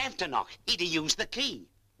 Murray wouldn't have to knock. He'd have used the key.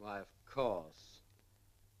 Why, of course.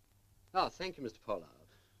 Oh, thank you, Mr. Pollard.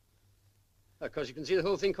 Of course, you can see the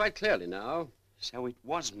whole thing quite clearly now. So it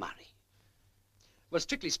was Murray. Well,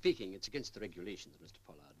 strictly speaking, it's against the regulations, Mr.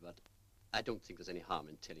 Pollard, but I don't think there's any harm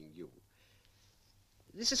in telling you.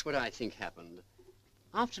 This is what I think happened.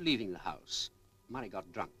 After leaving the house, Murray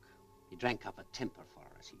got drunk. He drank up a temper for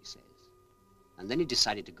her, as he says. And then he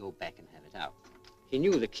decided to go back and have it out. He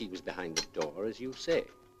knew the key was behind the door, as you say. It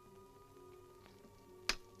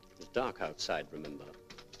was dark outside, remember.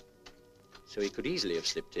 So he could easily have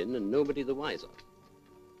slipped in and nobody the wiser.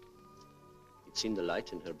 He'd seen the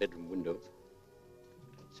light in her bedroom window,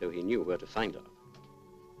 so he knew where to find her.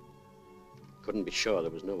 Couldn't be sure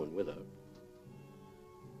there was no one with her.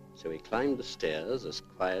 So he climbed the stairs as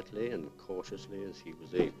quietly and cautiously as he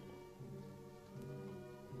was able.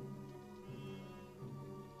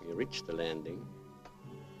 He reached the landing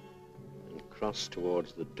and crossed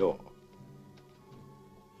towards the door.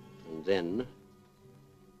 And then,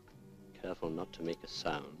 careful not to make a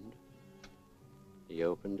sound, he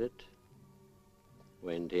opened it,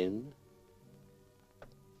 went in,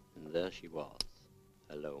 and there she was,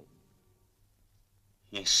 alone.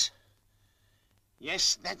 Yes.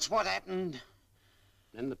 Yes, that's what happened.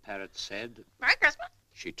 Then the parrot said, Merry Christmas.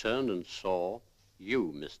 she turned and saw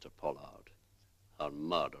you, Mr. Pollard, her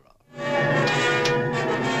murderer.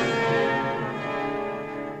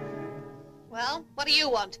 Well, what do you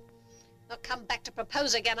want? Not come back to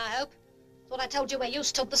propose again, I hope. Thought I told you where you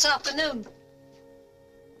stood this afternoon.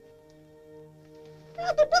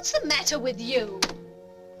 Oh, but what's the matter with you?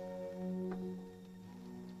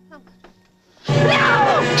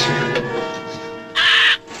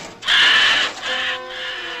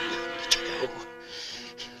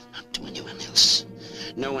 Not to anyone else.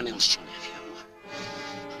 No one else shall have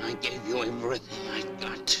you. I gave you everything I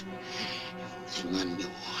got. Everything I knew.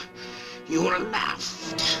 You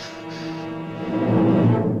laughed.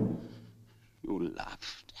 You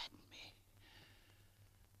laughed at me.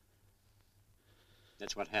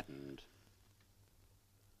 That's what happened,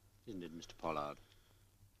 isn't it, Mr. Pollard?